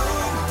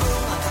 boom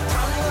boom, like the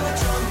pounding of a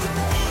drum. The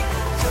beat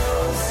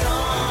goes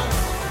on,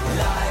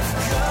 life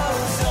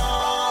goes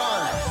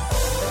on.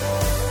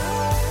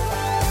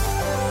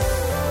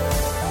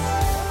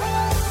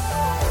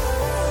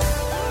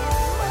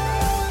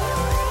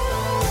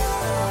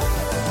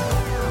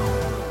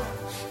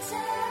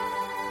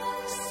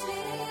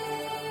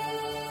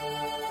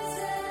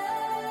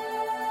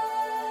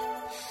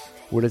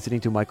 We're listening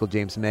to Michael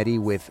James Meddy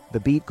with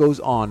 "The Beat Goes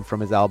On" from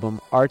his album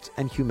Arts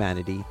and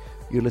Humanity.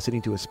 You're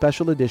listening to a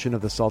special edition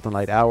of the Salt and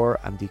Light Hour.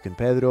 I'm Deacon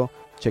Pedro.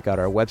 Check out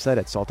our website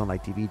at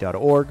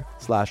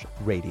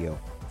saltandlighttv.org/radio.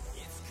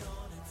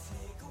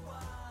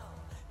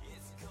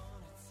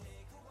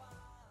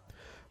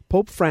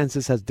 Pope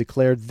Francis has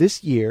declared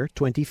this year,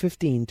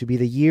 2015, to be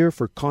the year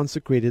for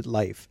consecrated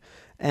life.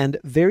 And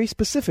very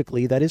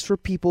specifically, that is for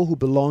people who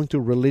belong to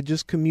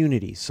religious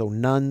communities, so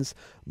nuns,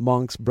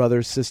 monks,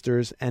 brothers,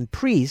 sisters, and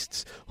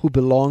priests who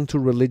belong to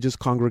religious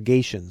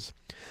congregations.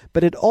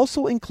 But it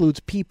also includes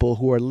people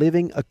who are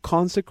living a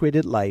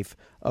consecrated life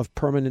of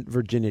permanent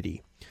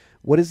virginity.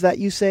 What is that,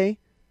 you say?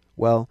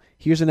 Well,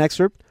 here's an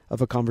excerpt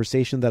of a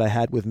conversation that I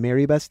had with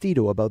Mary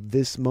Bastido about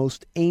this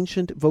most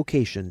ancient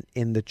vocation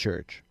in the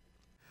Church.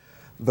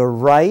 The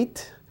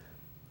rite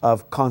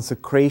of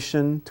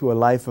consecration to a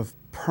life of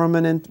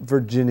permanent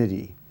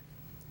virginity.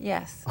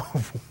 Yes.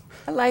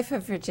 A life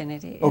of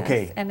virginity. Yes.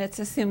 Okay. And it's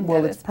assumed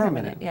well, that it's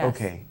permanent. Yes.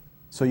 Okay.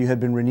 So you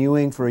had been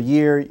renewing for a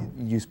year.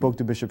 You spoke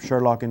to Bishop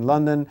Sherlock in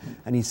London,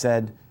 and he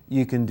said,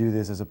 you can do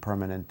this as a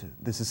permanent.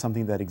 This is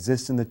something that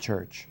exists in the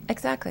Church.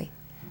 Exactly.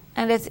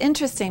 And it's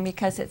interesting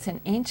because it's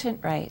an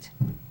ancient rite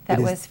that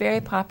was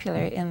very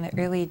popular in the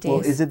early days.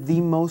 Well, is it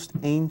the most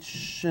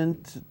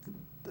ancient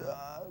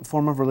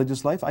form of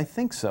religious life? I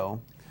think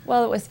so.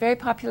 Well, it was very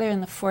popular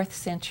in the 4th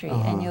century,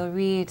 and you'll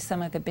read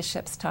some of the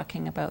bishops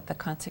talking about the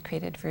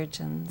consecrated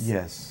virgins.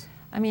 Yes.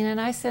 I mean,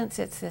 and I sense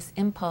it's this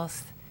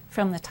impulse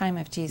from the time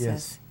of Jesus.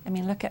 Yes. I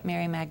mean, look at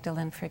Mary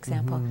Magdalene, for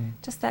example.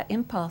 Just that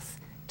impulse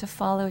to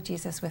follow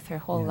Jesus with her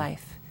whole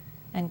life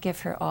and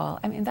give her all.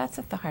 I mean, that's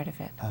at the heart of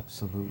it.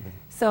 Absolutely.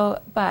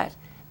 So, but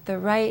the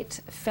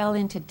rite fell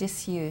into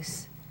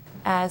disuse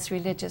as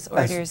religious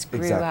orders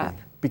grew up.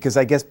 Because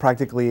I guess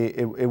practically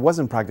it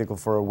wasn't practical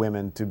for a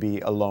woman to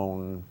be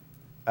alone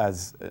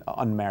as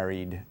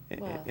unmarried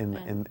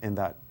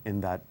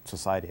in that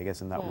society, I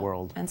guess, in that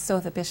world. And so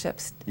the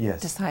bishops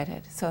Yes.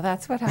 decided. So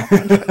that's what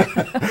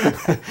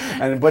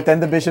happened. But then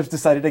the bishops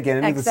decided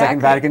again in the Second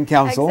Vatican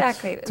Council to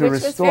Which restore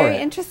was very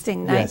it.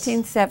 interesting. Yes.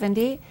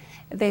 1970,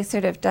 they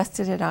sort of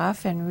dusted it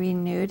off and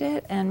renewed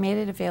it and made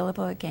it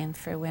available again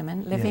for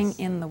women living Yes.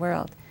 in the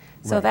world.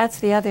 So Right. that's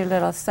the other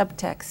little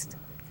subtext: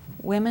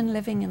 women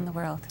living in the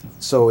world.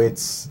 So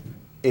it's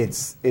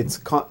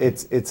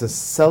a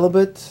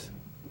celibate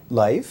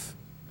life.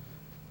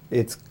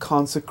 It's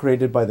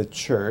consecrated by the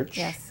church.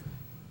 Yes,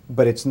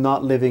 But it's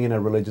not living in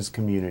a religious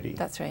community.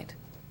 that's right.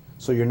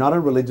 So you're not a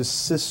religious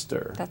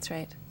sister. That's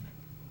right.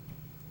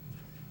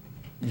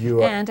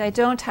 You are. And I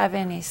don't have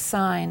any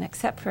sign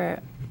except for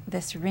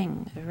this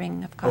ring, the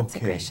ring of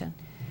consecration.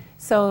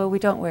 So we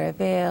don't wear a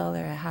veil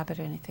or a habit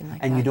or anything like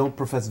that. And you don't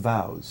profess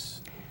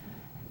vows.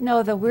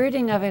 No, the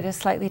wording of it is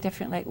slightly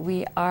different, like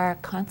we are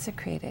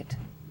consecrated.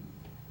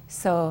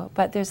 So,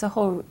 but there's a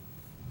whole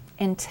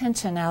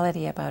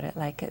intentionality about it.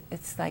 Like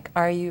it's like,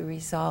 are you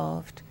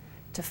resolved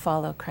to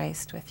follow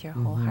Christ with your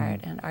whole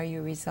heart? And are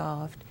you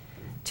resolved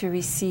to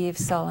receive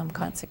solemn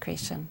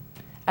consecration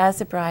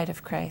as a bride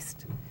of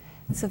Christ?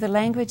 So the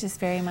language is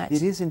very much...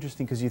 It is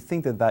interesting because you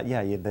think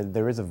that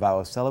there is a vow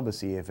of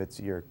celibacy if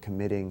you're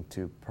committing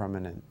to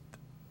permanent.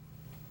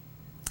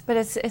 But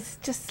it's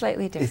just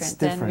slightly different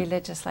than different.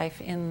 religious life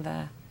in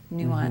the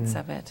nuance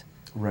of it.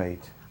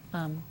 Right.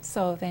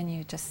 So then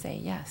you just say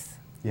yes.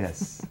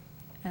 Yes.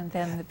 And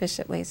then the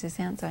bishop lays his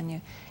hands on you.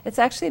 It's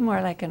actually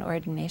more like an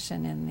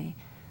ordination in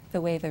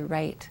the way the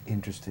rite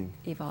Interesting.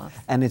 evolves.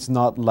 And it's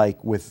not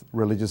like with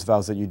religious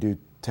vows that you do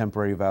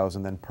temporary vows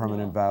and then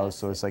permanent vows.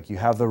 So it's like you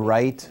have the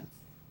rite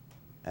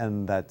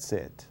and that's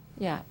it.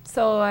 Yeah.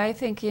 So I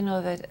think,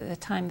 that the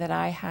time that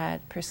I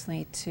had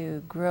personally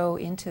to grow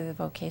into the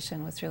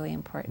vocation was really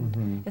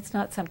important. It's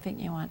not something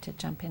you want to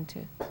jump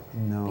into.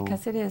 No.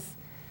 Because it is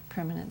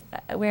permanent.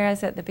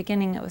 Whereas at the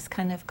beginning it was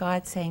kind of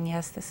God saying,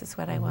 yes, this is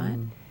what I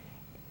want.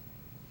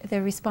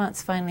 The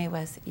response finally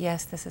was,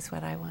 yes, this is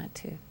what I want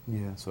to.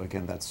 Yeah, so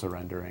again, that's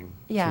surrendering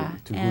Yeah,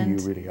 to who you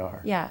really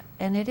are. Yeah,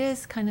 and it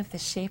is kind of the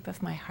shape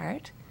of my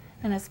heart,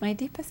 and it's my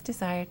deepest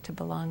desire to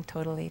belong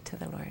totally to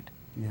the Lord.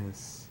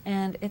 Yes.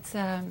 And it's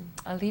a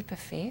leap of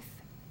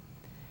faith,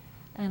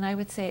 and I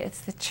would say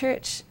it's the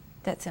church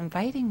that's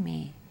inviting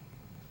me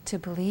to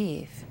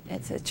believe.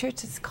 It's a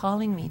church that's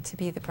calling me to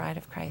be the bride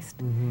of Christ.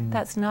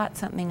 That's not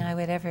something I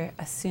would ever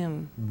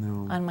assume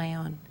on my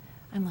own.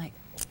 I'm like,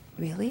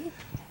 really?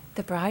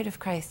 The bride of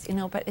Christ,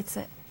 but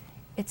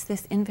it's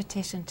this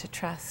invitation to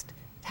trust,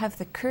 have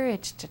the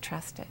courage to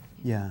trust it.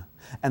 Yeah,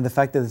 and the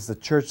fact that it's the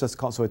church that's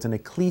called, so it's an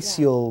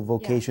ecclesial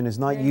vocation. It's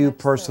not you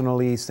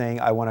personally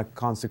saying, I want to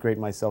consecrate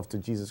myself to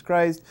Jesus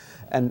Christ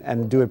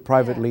and do it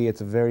privately.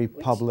 It's a very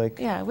public.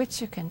 Yeah,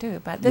 which you can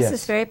do, but this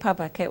is very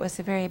public. It was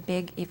a very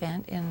big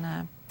event in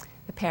the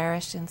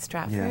parish in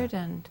Stratford.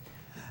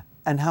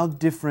 And how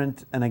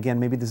different, and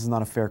again, maybe this is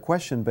not a fair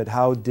question, but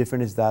how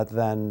different is that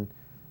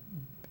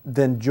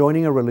than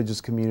joining a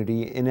religious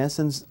community? In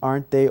essence,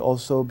 aren't they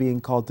also being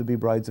called to be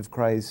brides of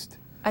Christ?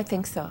 I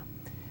think so.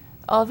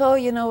 Although,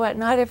 you know what,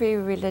 not every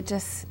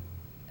religious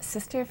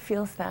sister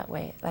feels that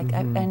way. Like,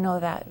 I know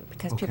that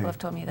because people have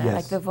told me that. Yes.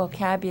 Like the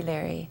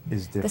vocabulary,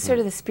 Is different. the sort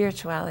of the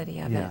spirituality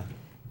of it.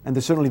 And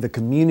there's certainly the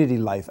community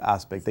life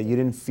aspect that you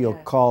didn't feel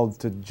called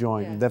to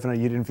join. Yeah.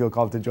 Definitely you didn't feel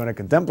called to join a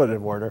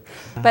contemplative order.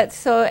 But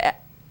so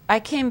I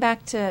came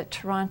back to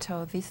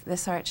Toronto, this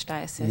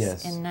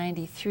archdiocese, in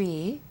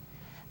 93.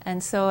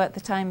 And so at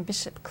the time,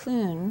 Bishop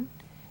Clune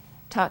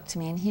talked to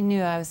me, and he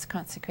knew I was a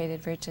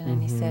consecrated virgin,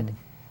 and he said,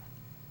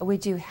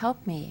 would you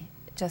help me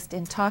just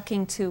in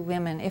talking to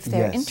women if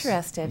they're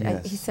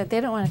interested? He said,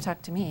 they don't want to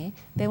talk to me.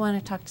 They want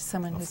to talk to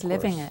someone who's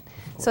living it.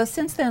 So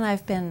since then,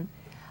 I've been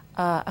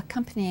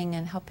accompanying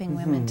and helping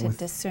women to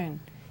discern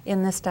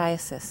in this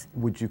diocese.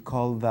 Would you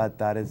call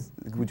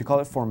would you call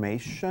it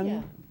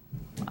formation?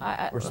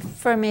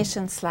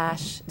 Formation /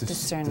 discernment.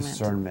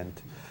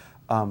 Discernment.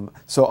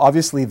 So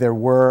obviously there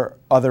were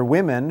other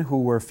women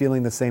who were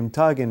feeling the same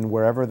tug in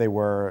wherever they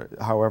were,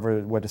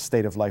 what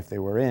state of life they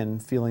were in,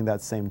 feeling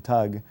that same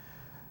tug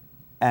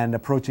and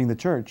approaching the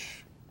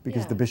church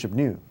because the bishop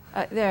knew.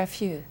 There are a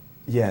few.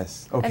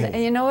 Yes, okay.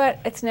 And you know what?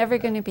 It's never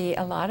going to be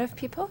a lot of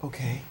people.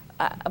 Okay.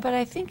 But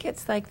I think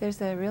it's like there's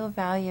a real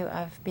value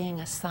of being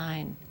a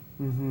sign.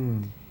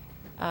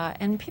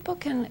 And people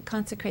can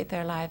consecrate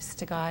their lives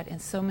to God in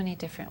so many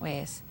different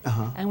ways.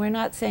 Uh-huh. And we're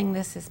not saying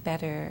this is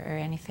better or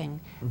anything,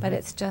 but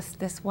it's just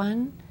this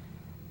one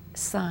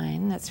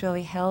sign that's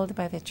really held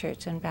by the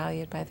church and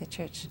valued by the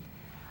church.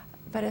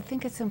 But I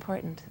think it's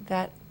important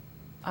that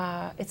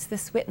it's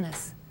this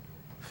witness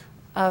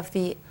of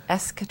the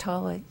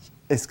eschatology.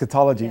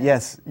 Eschatology,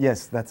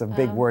 yes, that's a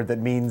big word that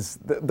means,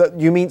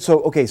 you mean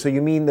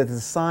that it's a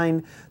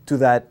sign to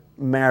that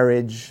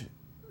marriage,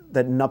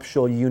 that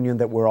nuptial union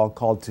that we're all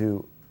called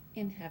to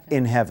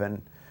in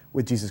heaven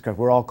with Jesus Christ.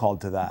 We're all called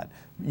to that.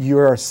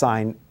 You're a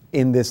sign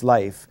in this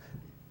life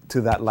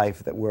to that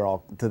life that we're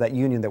all, to that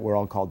union that we're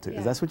all called to. Yeah.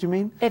 Is that what you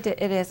mean? It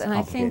is, and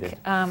I think,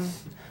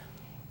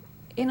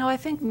 I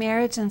think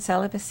marriage and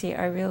celibacy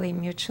are really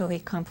mutually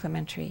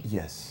complementary.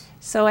 Yes.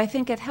 So I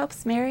think it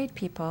helps married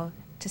people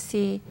to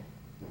see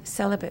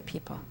celibate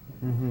people,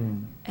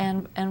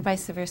 and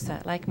vice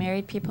versa. Like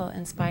married people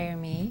inspire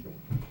me,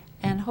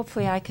 and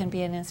hopefully I can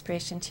be an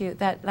inspiration to you.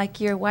 That like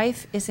your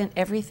wife isn't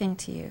everything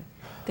to you.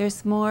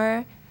 There's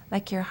more.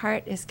 Like your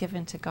heart is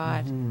given to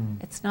God.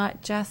 It's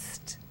not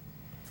just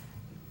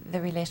the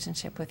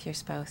relationship with your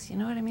spouse. You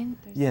know what I mean?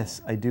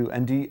 Yes, I do.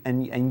 And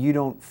and you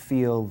don't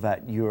feel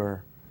that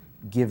you're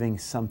giving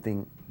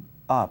something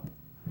up?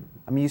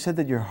 I mean, you said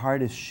that your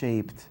heart is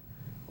shaped.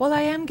 Well,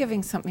 I am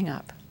giving something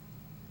up,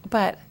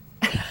 but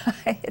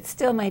it's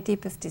still my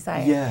deepest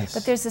desire. Yes.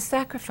 But there's a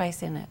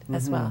sacrifice in it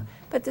as well.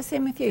 But the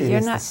same with you. It You're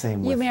is the not.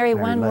 same You with marry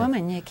married one life.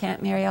 woman, you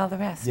can't marry all the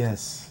rest.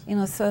 Yes. You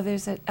know, so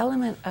there's an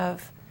element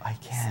of I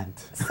can't.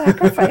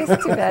 sacrifice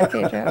to that,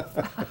 Pedro.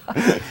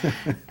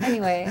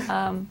 Anyway,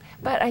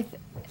 but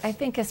I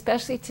think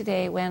especially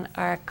today when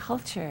our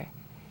culture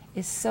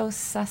is so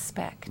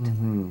suspect,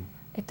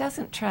 it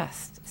doesn't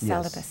trust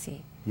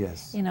celibacy.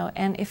 Yes. You know,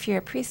 and if you're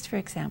a priest, for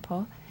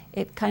example,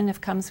 it kind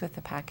of comes with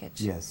the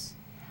package. Yes.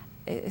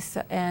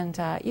 And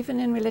even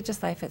in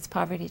religious life, it's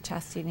poverty,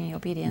 chastity, and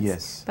obedience.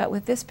 Yes. But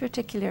with this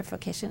particular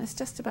vocation, it's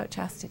just about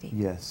chastity.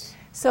 Yes.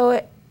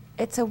 So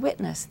it's a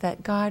witness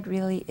that God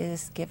really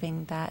is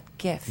giving that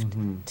gift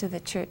to the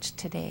church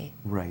today.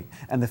 Right.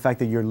 And the fact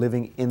that you're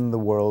living in the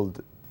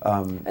world They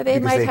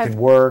because might they have- can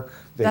work.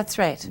 That's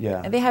right.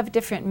 Yeah. They have a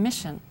different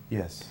mission.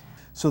 Yes.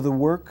 So the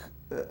work,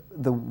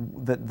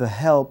 the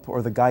help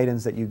or the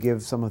guidance that you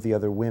give some of the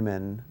other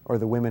women or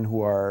the women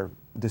who are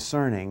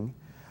discerning,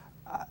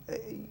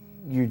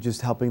 you're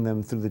just helping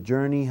them through the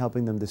journey,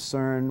 helping them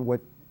discern what.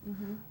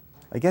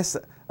 I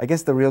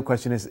guess the real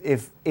question is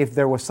if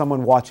there was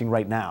someone watching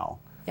right now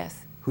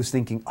Yes. who's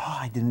thinking, oh,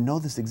 I didn't know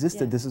this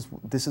existed. Yeah. This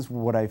is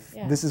what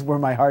Yeah. this is where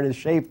my heart is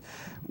shaped.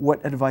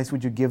 What advice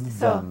would you give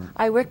So them?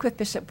 I work with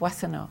Bishop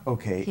Boissonneau.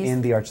 Okay, He's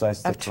in the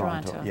Archdiocese of of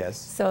Toronto. Toronto. Yes.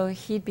 So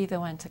he'd be the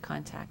one to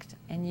contact,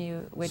 and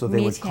you would So meet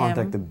they would him.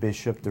 contact the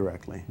bishop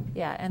directly.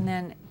 Yeah, and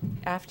then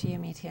after you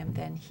meet him,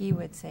 then he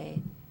would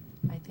say,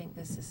 I think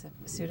this is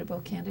a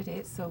suitable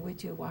candidate, so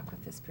would you walk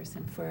with this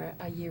person for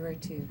a year or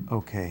two?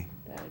 Okay.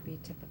 That would be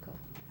typical.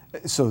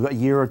 So a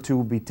year or two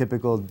would be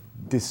typical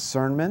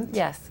discernment.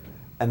 Yes,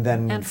 And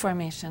then and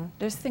formation.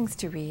 There's things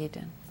to read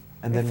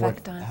and then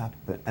reflect what on.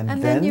 happened?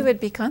 And then you would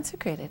be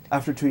consecrated.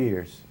 after 2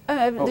 years.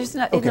 There's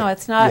not. okay. No,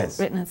 it's not Yes.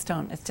 written in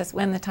stone. It's just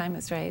when the time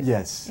is right.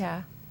 Yes.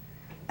 Yeah.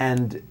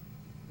 And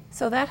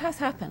So that has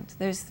happened.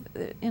 There's,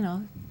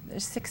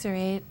 there's 6 or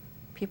 8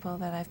 people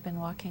that I've been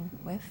walking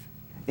with.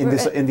 in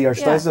the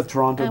Archdiocese of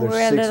Toronto, And we're a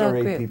there's 6 or little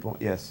 8 group. people.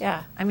 Yes.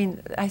 Yeah, I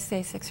mean, I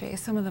say 6 or 8.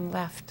 Some of them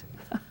left.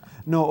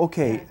 No.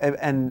 Okay.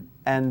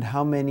 And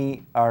how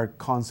many are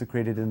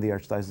consecrated in the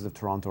Archdiocese of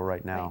Toronto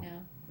right now? Right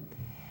now.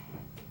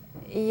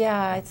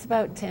 Yeah, it's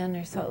about 10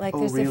 or so. Like, Oh,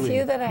 there's really? a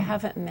few that I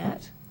haven't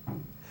met,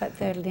 but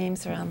their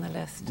names are on the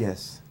list.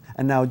 Yes.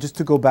 And now, just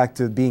to go back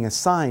to being a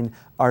sign,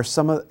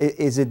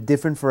 is it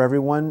different for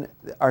everyone?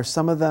 Are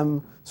some of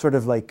them sort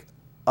of like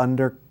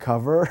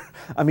undercover?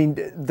 I mean,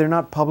 they're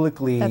not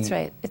publicly. That's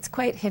right. It's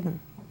quite hidden.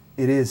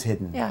 It is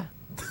hidden. Yeah.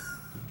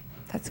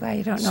 That's why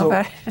you don't know So-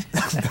 about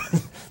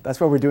it. That's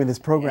why we're doing this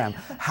program.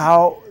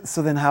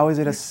 So then how is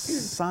it a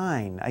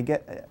sign?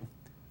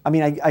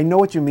 I know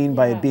what you mean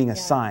by it being a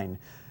sign,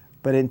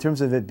 but in terms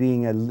of it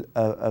being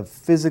a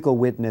physical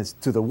witness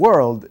to the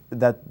world,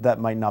 that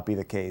might not be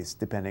the case,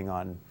 depending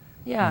on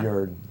Yeah.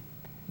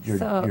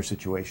 your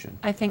situation.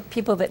 I think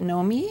people that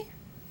know me,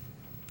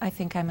 I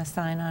think I'm a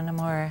sign on a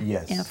more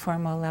Yes.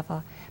 informal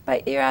level.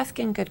 But you're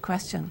asking good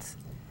questions.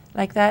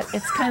 Like that,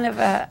 it's kind of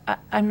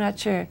I'm not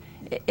sure.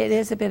 It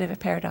is a bit of a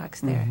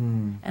paradox there.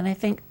 And I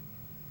think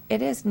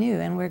it is new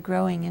and we're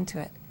growing into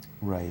it.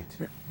 Right.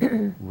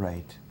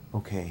 Right.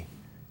 Okay.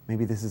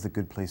 Maybe this is a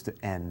good place to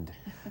end.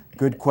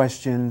 Good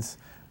questions,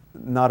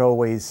 not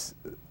always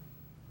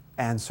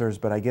answers,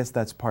 but I guess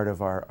that's part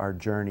of our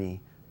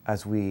journey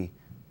as we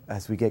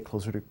get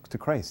closer to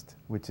Christ,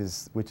 which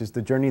is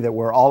the journey that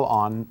we're all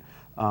on,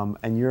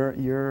 and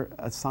you're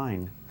a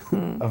sign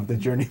of the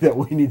journey that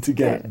we need to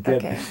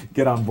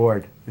get on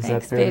board. Is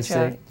Thanks, that fair to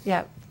Pedro. say?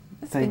 Yeah,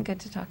 it's been good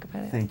to talk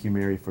about it. Thank you,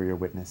 Mary, for your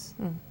witness.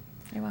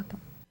 You're welcome.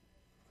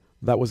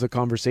 That was a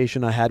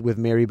conversation I had with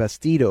Mary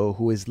Bastido,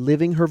 who is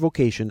living her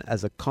vocation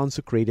as a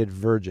consecrated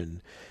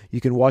virgin.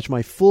 You can watch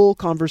my full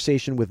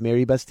conversation with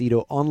Mary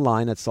Bastido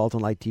online at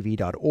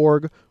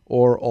saltandlighttv.org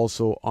or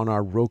also on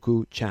our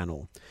Roku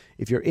channel.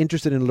 If you're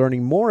interested in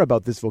learning more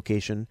about this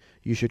vocation,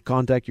 you should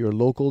contact your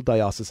local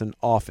diocesan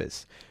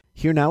office.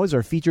 Here now is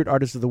our featured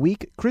artist of the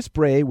week, Chris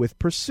Bray, with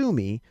Pursue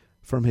Me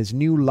from his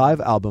new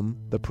live album,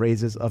 The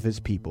Praises of His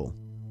People.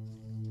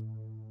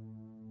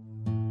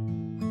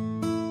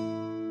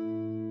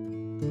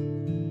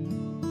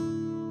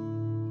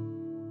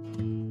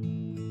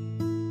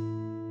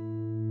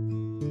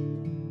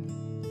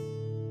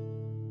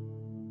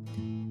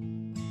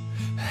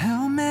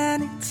 How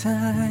many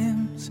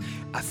times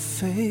I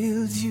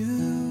failed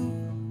you?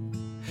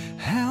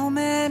 How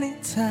many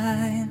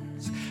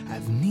times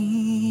I've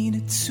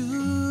needed to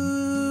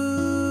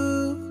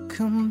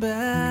come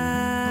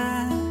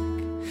back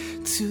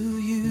to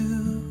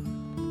you?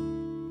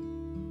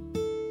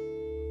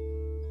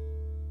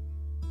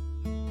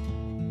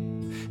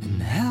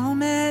 And how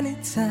many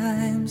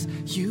times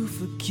you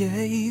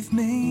forgave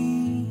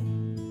me,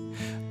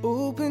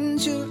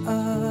 opened your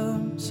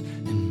arms,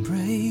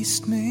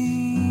 embraced me.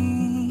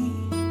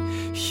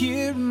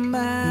 Here am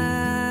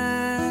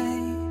I,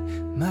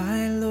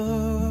 my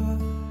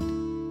Lord.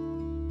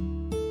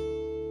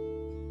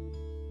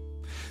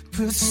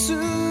 Pursue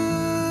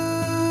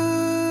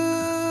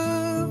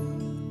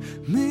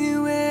me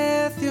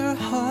with your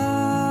heart.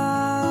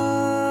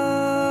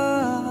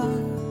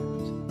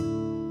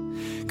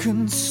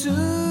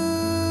 Consume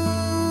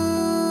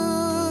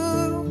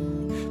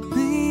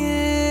me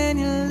in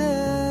your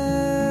love,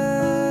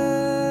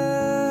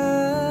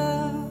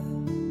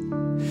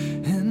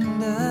 and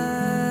I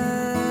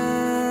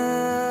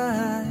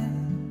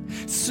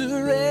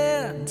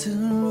surrender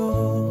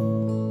all.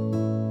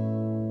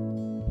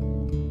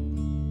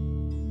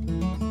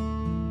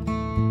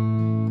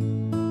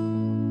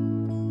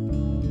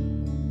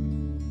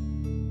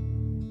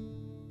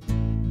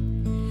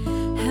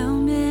 How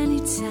many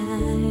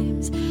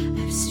times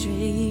I've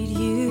strayed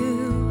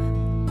you?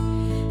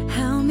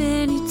 How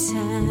many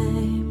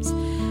times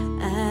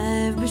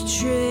I've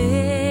betrayed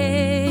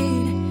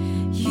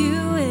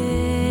you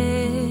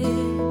with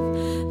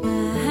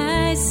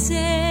my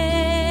sin?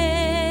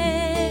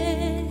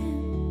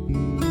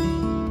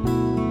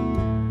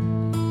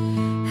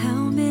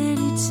 How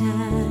many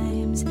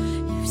times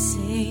you've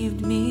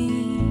saved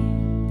me,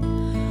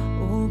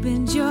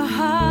 opened your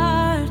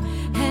heart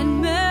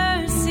and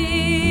mercy.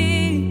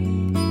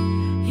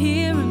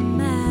 Here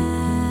am I,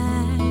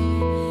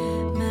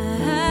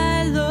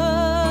 my Lord.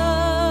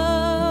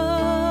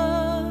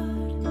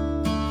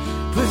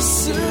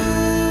 Pursue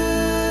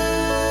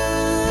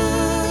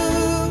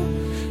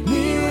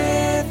me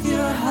with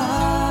your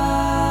heart.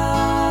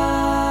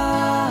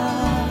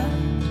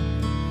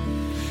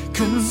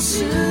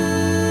 Consume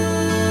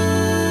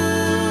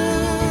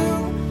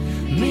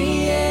me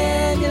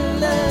in your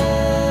love.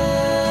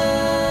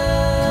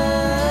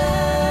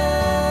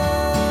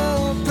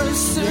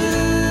 Pursue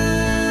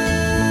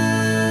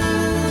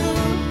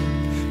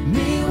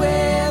me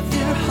with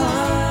your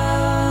heart.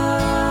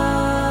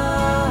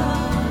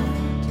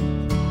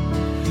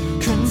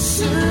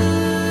 Consume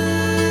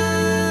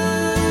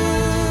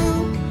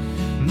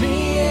me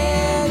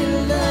in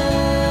your love,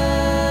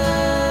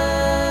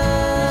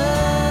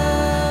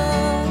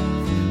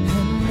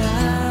 and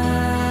I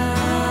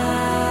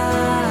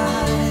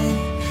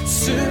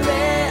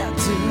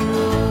surrender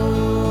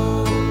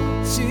all,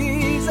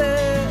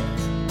 Jesus.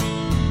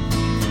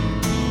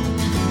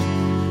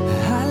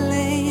 I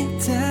lay it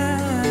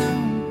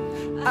down,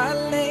 I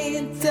lay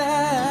it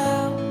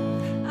down,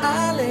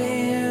 I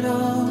lay it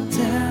all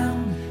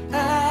down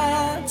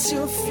at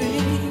your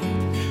feet.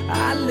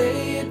 I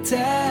lay it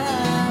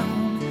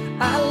down,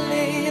 I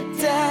lay it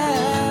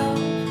down,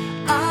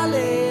 I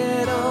lay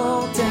it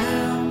all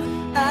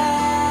down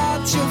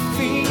at your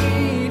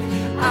feet.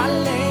 I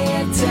lay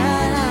it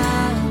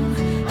down,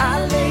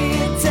 I lay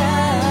it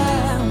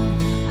down,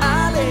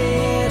 I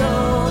lay it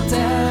all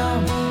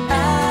down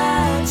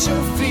at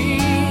your feet.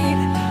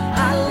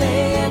 I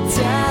lay it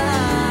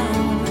down,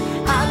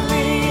 I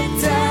lay it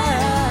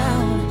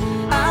down,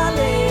 I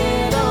lay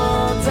it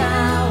all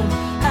down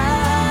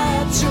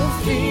at your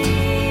feet.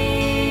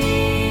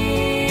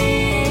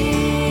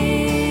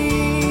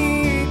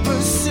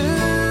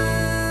 Pursue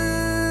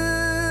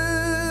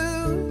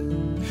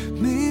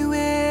me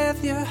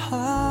with your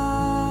heart.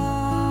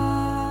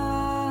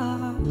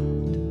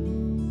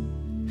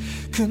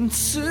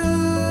 Consume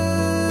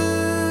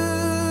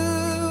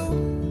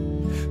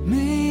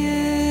me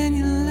in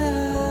your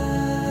love,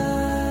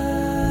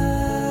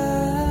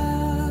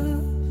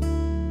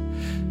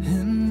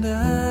 and I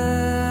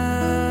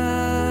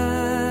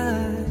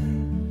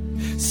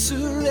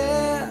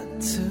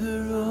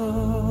surrender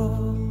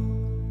all.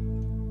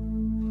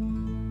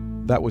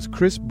 That was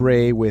Chris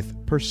Bray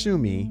with Pursue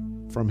Me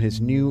from his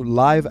new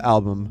live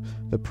album,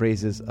 The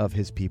Praises of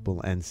His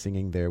People. And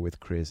singing there with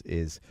Chris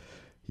is,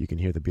 you can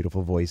hear the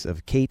beautiful voice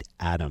of Kate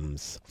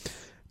Adams.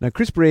 Now,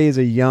 Chris Bray is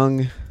a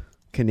young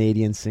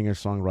Canadian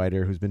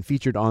singer-songwriter who's been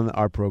featured on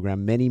our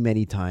program many,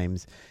 many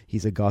times.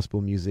 He's a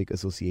Gospel Music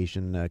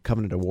Association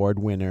Covenant Award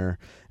winner,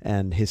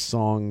 and his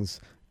songs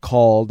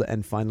Called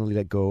and Finally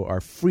Let Go are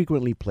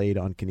frequently played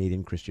on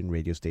Canadian Christian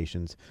radio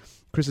stations.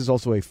 Chris is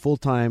also a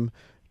full-time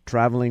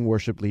traveling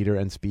worship leader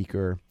and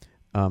speaker.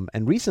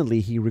 And recently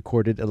he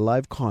recorded a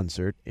live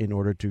concert in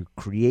order to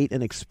create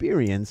an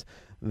experience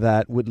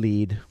that would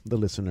lead the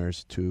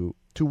listeners to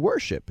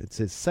worship. It's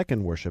his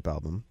second worship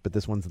album, but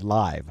this one's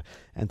live.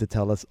 And to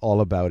tell us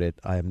all about it,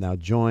 I am now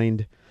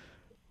joined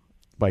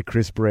by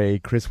Chris Bray.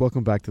 Chris,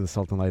 welcome back to the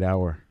Salt and Light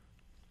Hour.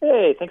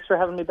 Hey, thanks for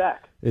having me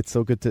back. It's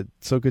so good to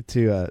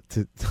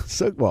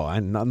well,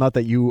 and not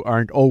that you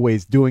aren't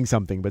always doing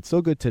something, but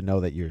so good to know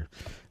that you're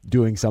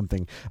doing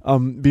something.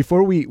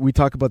 Before we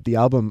talk about the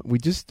album, we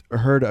just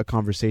heard a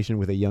conversation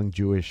with a young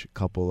Jewish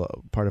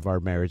couple, part of our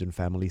Marriage and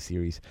Family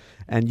series.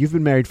 And you've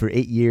been married for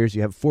 8 years.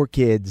 You have 4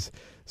 kids.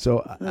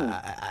 So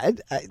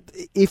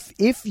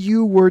if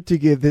you were to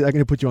give, I'm going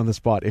to put you on the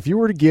spot. If you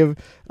were to give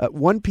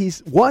one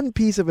piece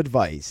of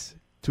advice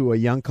to a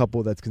young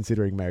couple that's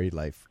considering married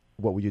life,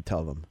 what would you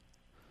tell them?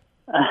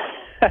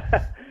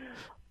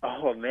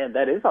 Oh, man,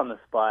 that is on the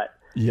spot.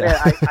 Yeah.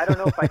 Man, I don't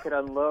know if I could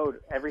unload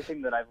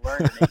everything that I've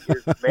learned in 8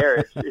 years of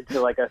marriage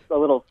into like a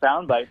little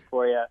soundbite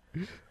for you.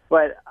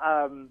 But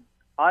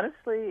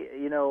honestly,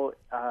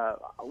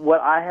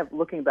 what I have,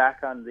 looking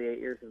back on the 8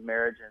 years of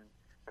marriage and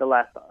the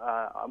last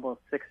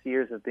almost 6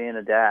 years of being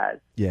a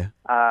dad,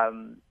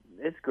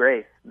 it's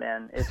grace,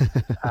 man.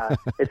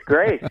 It's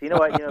grace. You know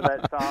what? You know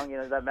that song,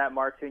 that Matt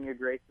Martin, "Your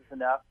Grace is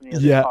Enough." And,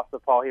 the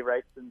Apostle Paul, he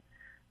writes in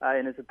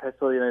his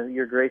epistle,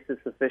 "Your grace is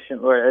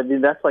sufficient, Lord." I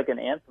mean, that's like an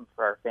anthem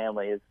for our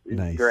family. Is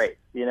nice. Grace,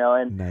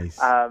 and nice.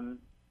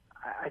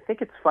 I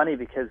think it's funny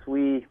because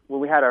when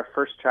we had our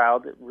first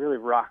child, it really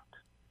rocked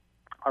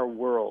our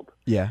world.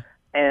 Yeah.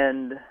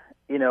 And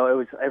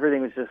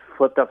everything was just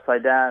flipped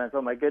upside down. And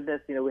oh my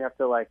goodness, we have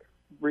to like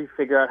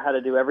refigure out how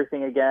to do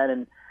everything again.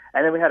 And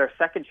then we had our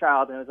second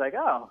child, and it was like,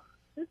 oh,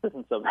 this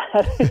isn't so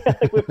bad.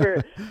 Like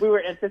we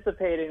were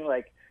anticipating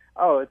like,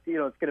 oh, it's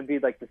it's going to be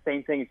like the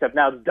same thing except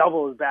now it's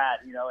double as bad,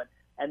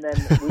 And then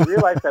we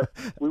realized that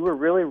we were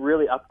really,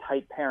 really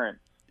uptight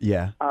parents.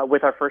 Yeah.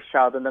 With our first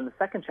child, and then the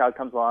second child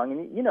comes along,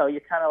 and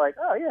you're kind of like,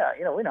 oh yeah,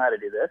 we know how to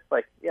do this.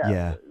 Like,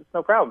 yeah, it's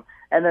no problem.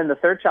 And then the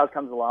third child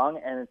comes along,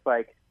 and it's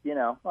like,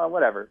 well,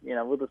 whatever.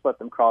 We'll just let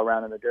them crawl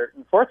around in the dirt.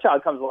 And the fourth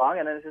child comes along,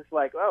 and then it's just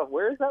like, oh,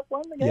 where is that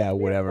one again? Yeah,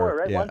 whatever. 4,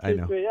 right? Yeah, 1, 2, I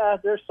know. 3. Yeah,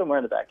 they're somewhere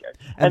in the backyard.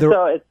 And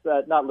so it's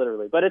not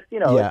literally, but it's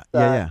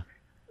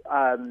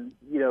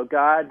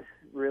God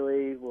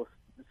really will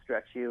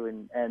stretch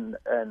you and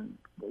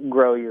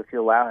grow you if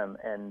you allow him,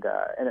 and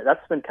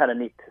that's been kind of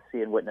neat to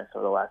see and witness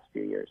over the last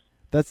few years.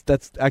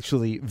 That's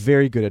actually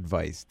very good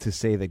advice, to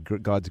say that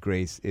God's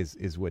grace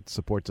is what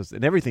supports us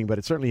in everything, but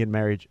it's certainly in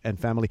marriage and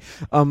family.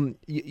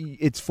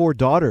 It's 4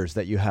 daughters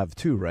that you have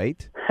too,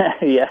 right?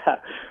 Yeah,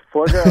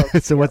 4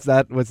 girls. So what's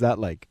that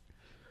like?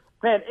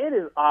 Man, it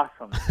is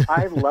awesome.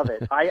 I love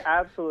it. I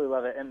absolutely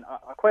love it. And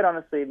quite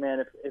honestly,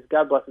 man, if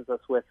God blesses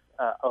us with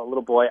a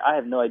little boy, I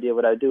have no idea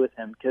what I'd do with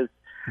him, because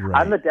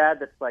I'm the dad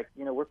that's like,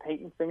 we're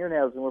painting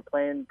fingernails and we're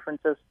playing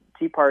Princess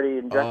Tea Party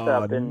and dressed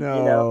up, and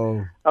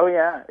oh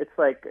yeah, it's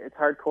like, it's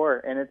hardcore,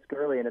 and it's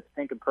girly, and it's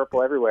pink and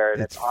purple everywhere,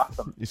 and it's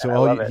awesome. So I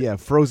love it.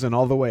 Frozen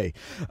all the way.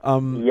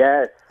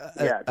 Yes,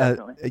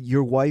 definitely.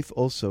 Your wife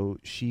also,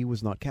 she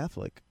was not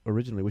Catholic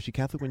originally. Was she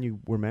Catholic when you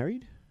were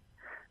married?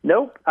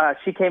 Nope.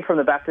 She came from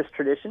the Baptist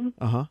tradition,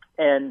 uh-huh.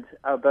 And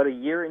about a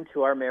year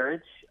into our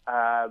marriage,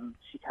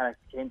 she kind of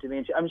came to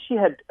me, and she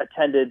had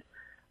attended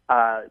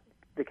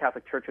the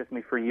Catholic Church with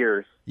me for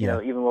years,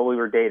 even while we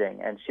were dating,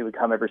 and she would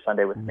come every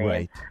Sunday with me.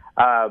 Right.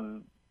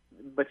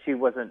 But she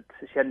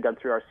hadn't gone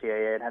through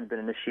RCIA, it hadn't been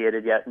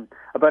initiated yet. And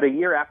about a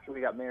year after we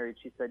got married,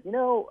 she said,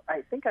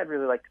 I think I'd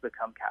really like to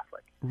become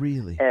Catholic.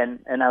 Really?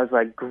 And I was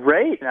like,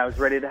 great. And I was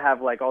ready to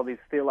have like all these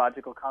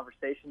theological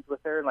conversations with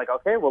her, and like,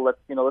 okay, well, let's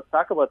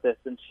talk about this.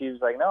 And she was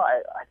like, no,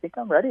 I think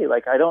I'm ready.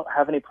 Like, I don't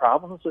have any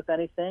problems with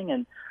anything.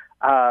 And,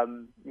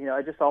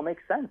 it just all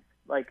makes sense.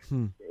 Like,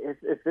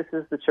 if this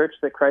is the church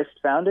that Christ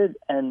founded,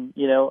 and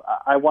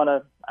I want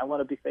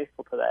to be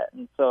faithful to that,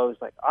 and so I was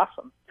like,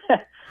 awesome.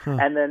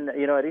 And then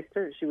at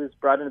Easter she was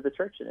brought into the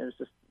church, and it was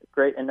just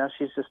great. And now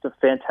she's just a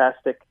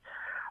fantastic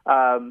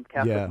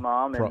Catholic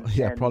mom,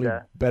 and probably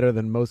better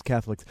than most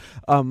Catholics.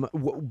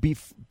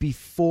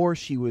 Before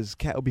she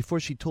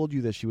told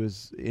you that she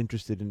was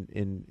interested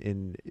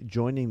in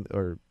joining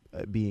or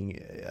being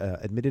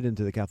admitted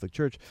into the Catholic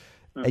Church,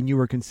 and you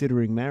were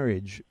considering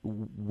marriage,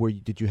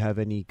 did you have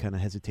any kind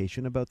of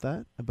hesitation about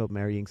that, about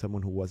marrying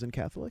someone who wasn't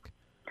Catholic?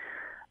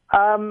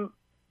 You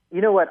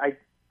know what?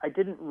 I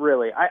didn't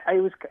really. I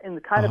was in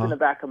the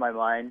back of my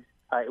mind.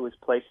 It was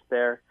placed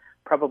there,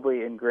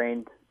 probably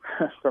ingrained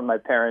from my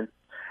parents.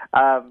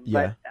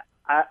 But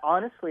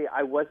honestly,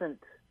 I wasn't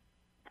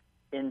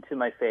into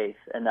my faith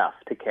enough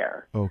to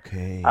care.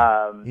 Okay.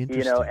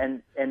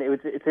 Interesting. And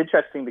it's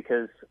interesting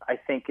because I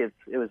think it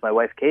was my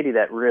wife Katie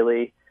that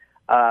really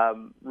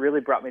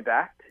brought me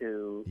back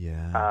to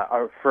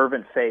our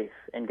fervent faith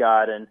in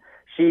God, and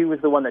she was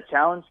the one that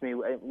challenged me,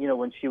 you know,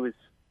 when she was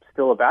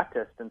still a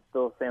Baptist and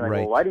still saying like, Right.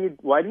 well,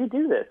 why do you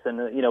do this?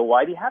 And, you know,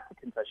 why do you have to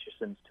confess your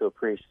sins to a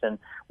priest? And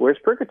where's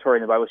purgatory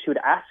in the Bible? She would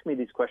ask me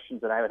these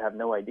questions and I would have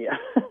no idea.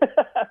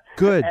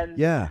 Good. And,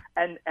 yeah.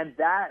 And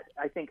that,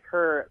 I think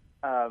her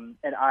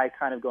and I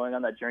kind of going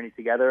on that journey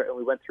together, and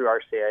we went through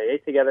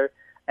RCIA together.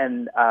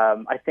 And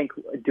I think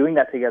doing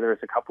that together as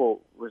a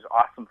couple was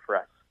awesome for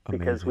us.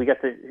 Because we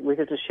get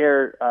to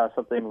share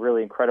something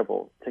really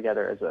incredible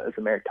together as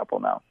a married couple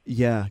now.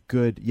 Yeah,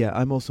 good. Yeah,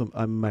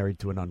 I'm married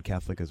to a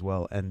non-Catholic as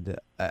well, and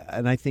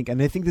I think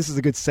this is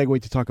a good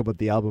segue to talk about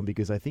the album,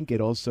 because I think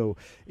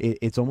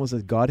it's almost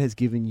that God has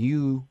given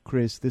you,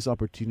 Chris, this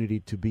opportunity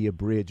to be a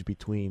bridge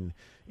between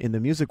in the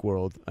music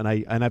world, and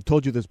I've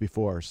told you this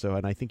before,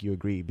 and I think you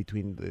agree,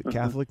 between the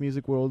Catholic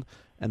music world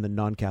and the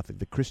non-Catholic,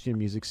 the Christian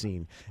music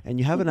scene. And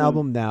you have an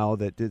album now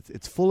that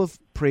it's full of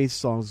praise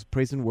songs,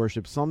 praise and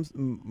worship.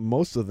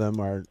 Most of them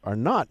are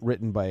not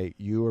written by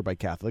you or by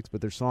Catholics,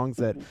 but they're songs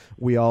that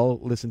we all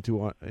listen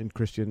to in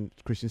Christian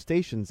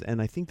stations.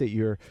 And I think that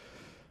you're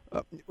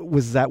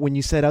was that when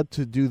you set out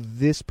to do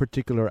this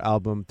particular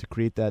album to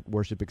create that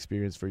worship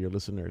experience for your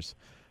listeners,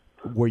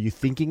 were you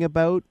thinking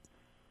about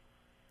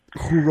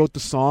who wrote the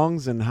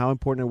songs and how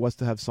important it was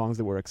to have songs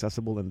that were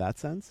accessible in that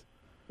sense?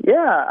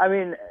 Yeah, I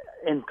mean,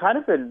 and kind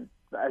of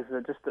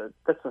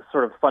that's a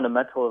sort of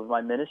fundamental of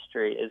my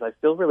ministry is I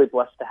feel really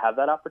blessed to have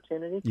that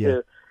opportunity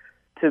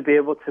to be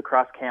able to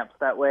cross camps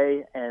that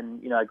way.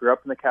 And, you know, I grew up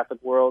in the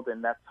Catholic world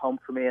and that's home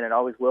for me and it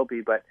always will be.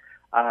 But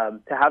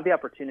to have the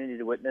opportunity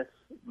to witness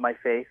my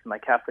faith, my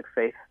Catholic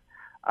faith,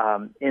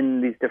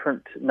 in these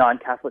different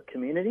non-Catholic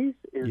communities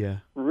is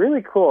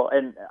really cool.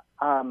 And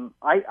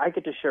I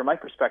get to share my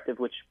perspective,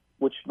 which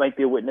might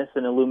be a witness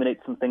and illuminate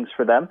some things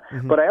for them.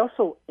 But I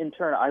also, in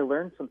turn, I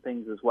learned some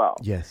things as well.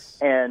 Yes.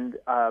 And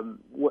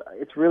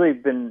it's really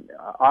been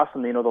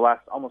awesome. You know, the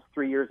last almost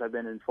 3 years I've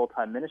been in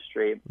full-time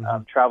ministry,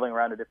 traveling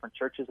around to different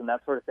churches and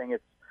that sort of thing.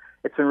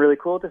 It's been really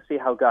cool to see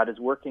how God is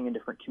working in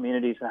different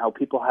communities and how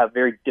people have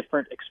very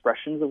different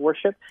expressions of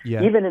worship,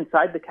 even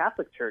inside the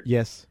Catholic Church.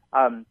 Yes.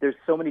 There's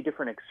so many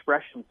different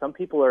expressions. Some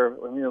people are,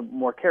 you know,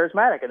 more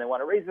charismatic and they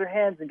want to raise their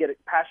hands and get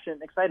passionate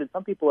and excited.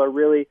 Some people are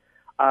really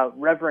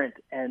reverent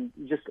and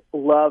just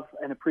love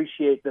and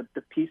appreciate the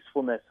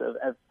peacefulness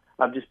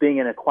of just being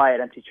in a quiet,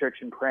 empty church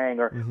and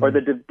praying, or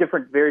the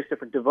various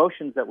different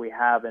devotions that we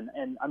have. And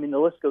I mean, the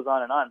list goes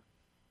on.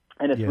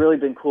 And it's really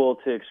been cool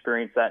to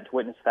experience that and to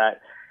witness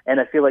that. And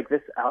I feel like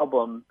this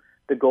album,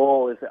 the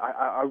goal is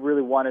I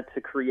really wanted to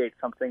create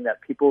something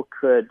that people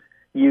could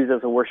use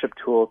as a worship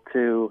tool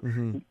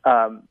to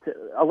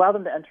allow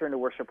them to enter into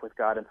worship with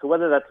God. And so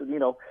whether that's, you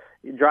know,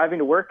 driving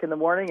to work in the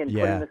morning and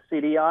putting the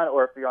CD on,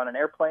 or if you're on an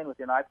airplane with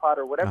an iPod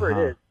or whatever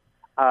it is,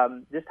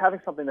 just having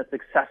something that's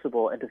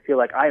accessible and to feel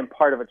like I am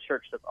part of a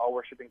church that's all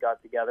worshiping God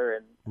together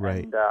and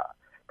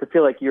to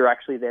feel like you're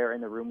actually there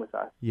in the room with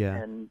us. Yeah.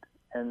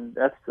 And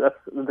that's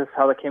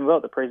how that came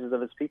about, the praises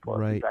of his people.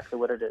 That's exactly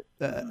what it is.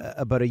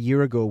 About a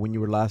year ago when you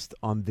were last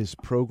on this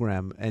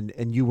program,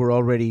 and you were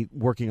already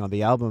working on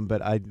the album,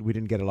 but we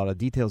didn't get a lot of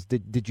details.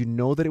 Did you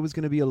know that it was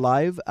going to be a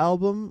live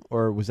album,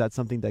 or was that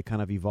something that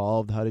kind of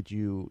evolved? How did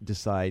you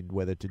decide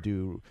whether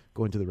to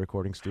go into the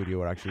recording studio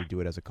or actually do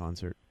it as a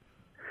concert?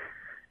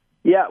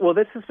 Yeah, well,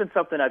 this has been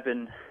something I've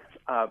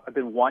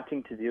been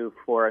wanting to do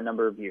for a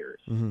number of years.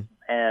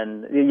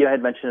 And you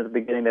had mentioned at the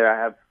beginning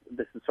there,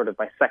 this is sort of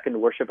my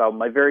second worship album.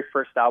 My very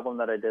first album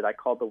that I did, I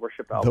called the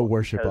Worship Album. The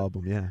Worship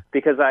Album, yeah.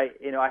 Because I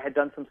had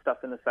done some stuff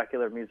in the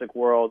secular music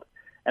world,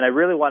 and I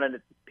really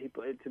wanted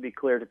people to be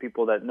clear to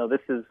people that no,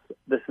 this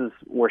is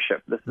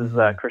worship. This is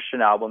a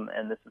Christian album,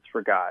 and this is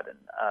for God,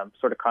 and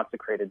sort of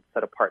consecrated,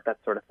 set apart, that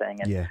sort of thing.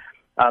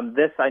 And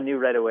this, I knew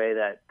right away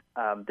that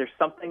there's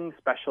something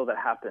special that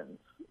happens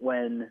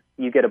when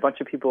you get a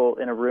bunch of people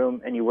in a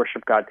room and you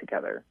worship God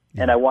together.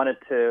 And I wanted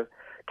to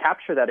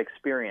capture that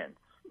experience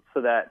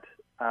so that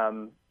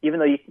even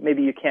though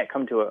maybe you can't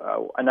come to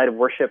a night of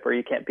worship, or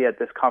you can't be at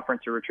this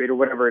conference or retreat or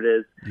whatever it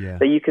is,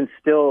 that you can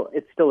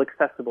it's still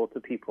accessible to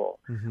people.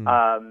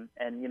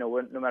 And, you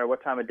know, no matter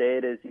what time of day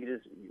it is,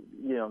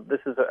 this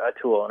is a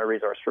tool and a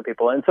resource for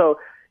people. And so,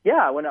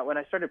 when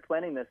I started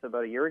planning this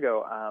about a year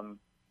ago,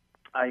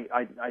 I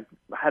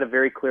had a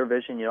very clear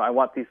vision. You know, I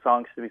want these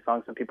songs to be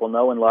songs that people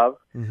know and love,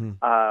 and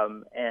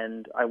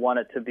I want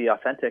it to be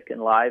authentic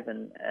and live,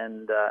 and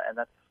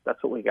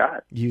that's what we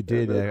got. You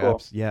did, really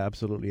cool. Yeah,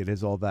 absolutely. It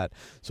is all that.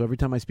 So every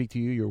time I speak to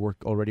you, you're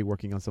already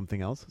working on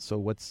something else. So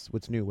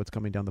what's new? What's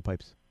coming down the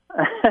pipes?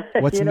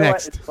 What's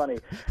next? What?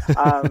 It's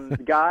funny.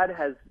 God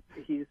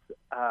he's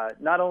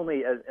not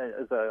only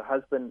as a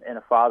husband and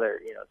a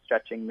father, you know,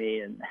 stretching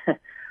me and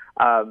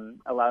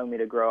allowing me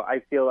to grow.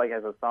 I feel like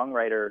as a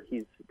songwriter,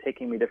 he's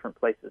taking me different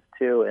places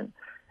too.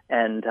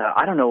 And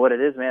I don't know what it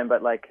is, man,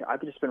 but like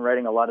I've just been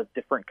writing a lot of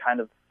different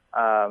types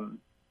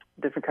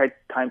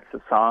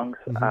of songs.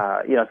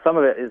 You know, some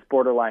of it is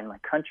borderline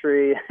like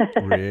country.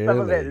 Really? Some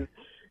of it is,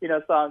 you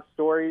know, song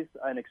stories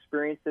and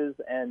experiences.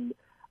 And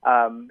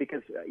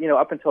because, you know,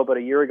 up until about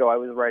a year ago, I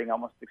was writing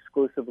almost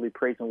exclusively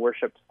praise and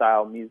worship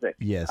style music.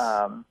 Yes.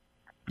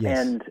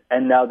 Yes.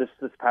 And now this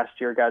past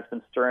year, God's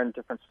been stirring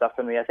different stuff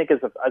in me. I think as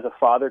a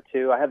father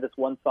too, I have this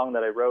one song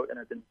that I wrote, and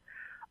I've been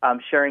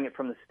sharing it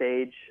from the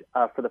stage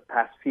for the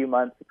past few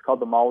months. It's called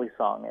the Molly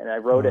Song, and I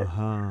wrote it.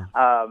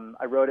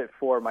 I wrote it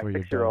for my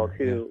 6-year-old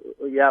who,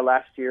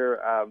 last year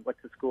went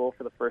to school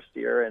for the first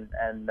year, and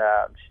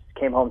she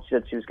came home. She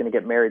said she was going to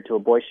get married to a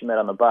boy she met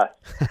on the bus,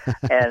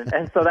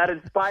 and so that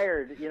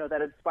inspired me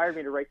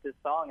to write this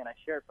song, and I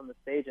share it from the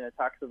stage, and it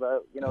talks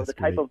about the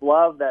type of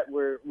love that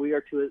we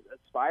are to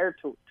aspire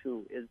to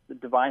is the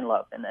divine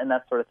love, and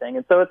that sort of thing.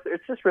 And so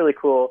it's just really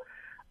cool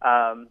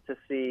to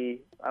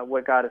see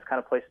what God has kind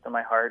of placed in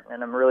my heart,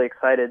 and I'm really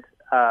excited.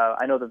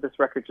 I know that this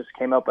record just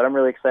came out, but I'm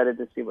really excited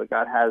to see what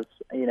God has,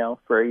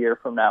 for a year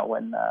from now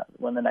when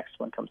the next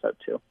one comes out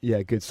too.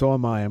 Yeah, good. So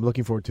am I. I'm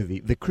looking forward to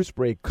the Chris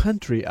Bray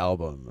country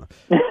album.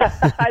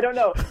 I don't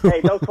know.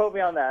 Hey, don't quote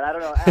me on that. I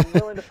don't know. I'm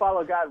willing to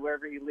follow God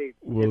wherever He leads.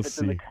 We'll if it's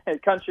see. in the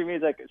country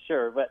music,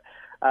 sure, but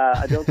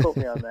don't quote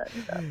me on that.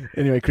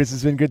 Anyway, Chris,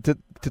 it's been good to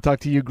talk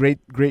to you. Great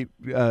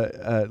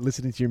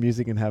listening to your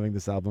music and having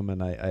this album,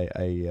 and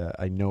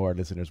I know our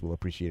listeners will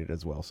appreciate it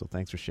as well. So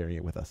thanks for sharing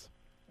it with us.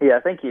 Yeah,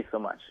 thank you so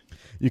much.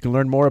 You can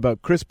learn more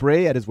about Chris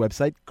Bray at his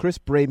website,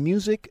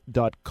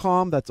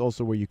 chrisbraymusic.com. That's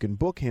also where you can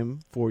book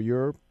him for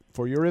your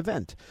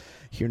event.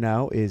 Here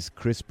now is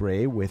Chris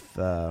Bray with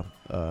a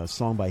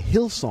song by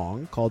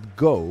Hillsong called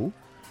Go,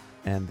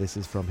 and this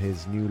is from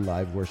his new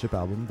live worship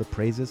album, The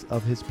Praises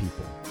of His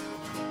People.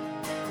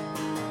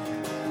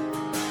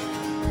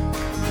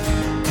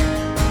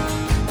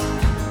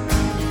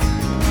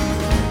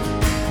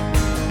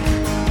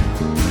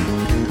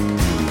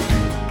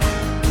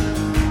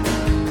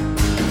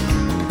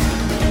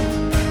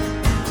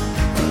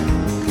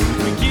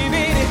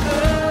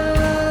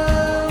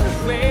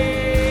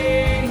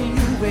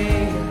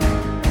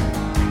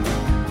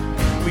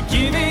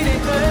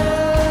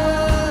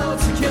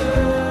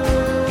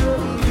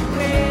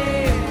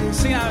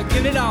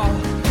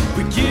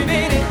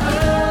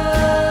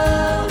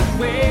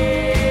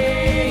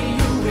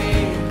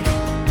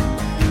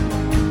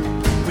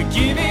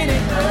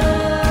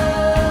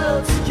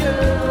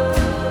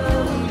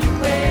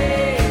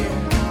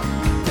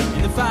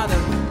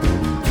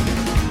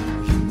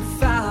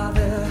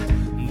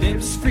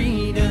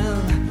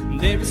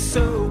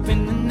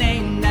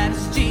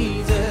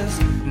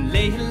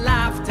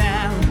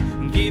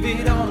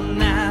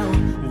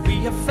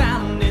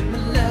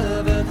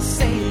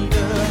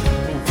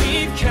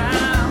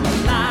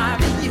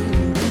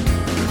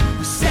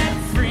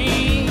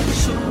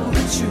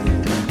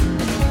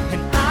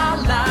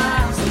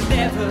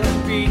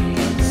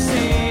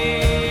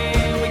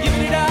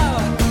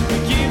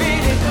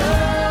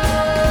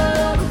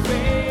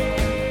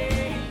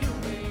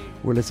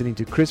 We're listening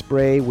to Chris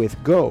Bray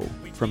with Go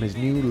from his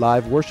new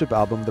live worship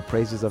album, The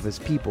Praises of His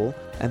People.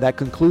 And that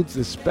concludes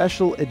this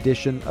special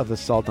edition of the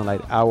Salt and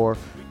Light Hour.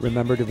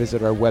 Remember to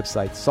visit our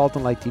website,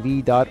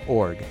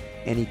 saltandlighttv.org.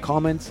 Any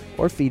comments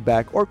or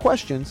feedback or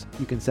questions,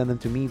 you can send them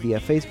to me via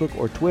Facebook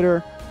or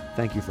Twitter.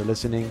 Thank you for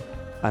listening.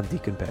 I'm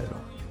Deacon Pedro.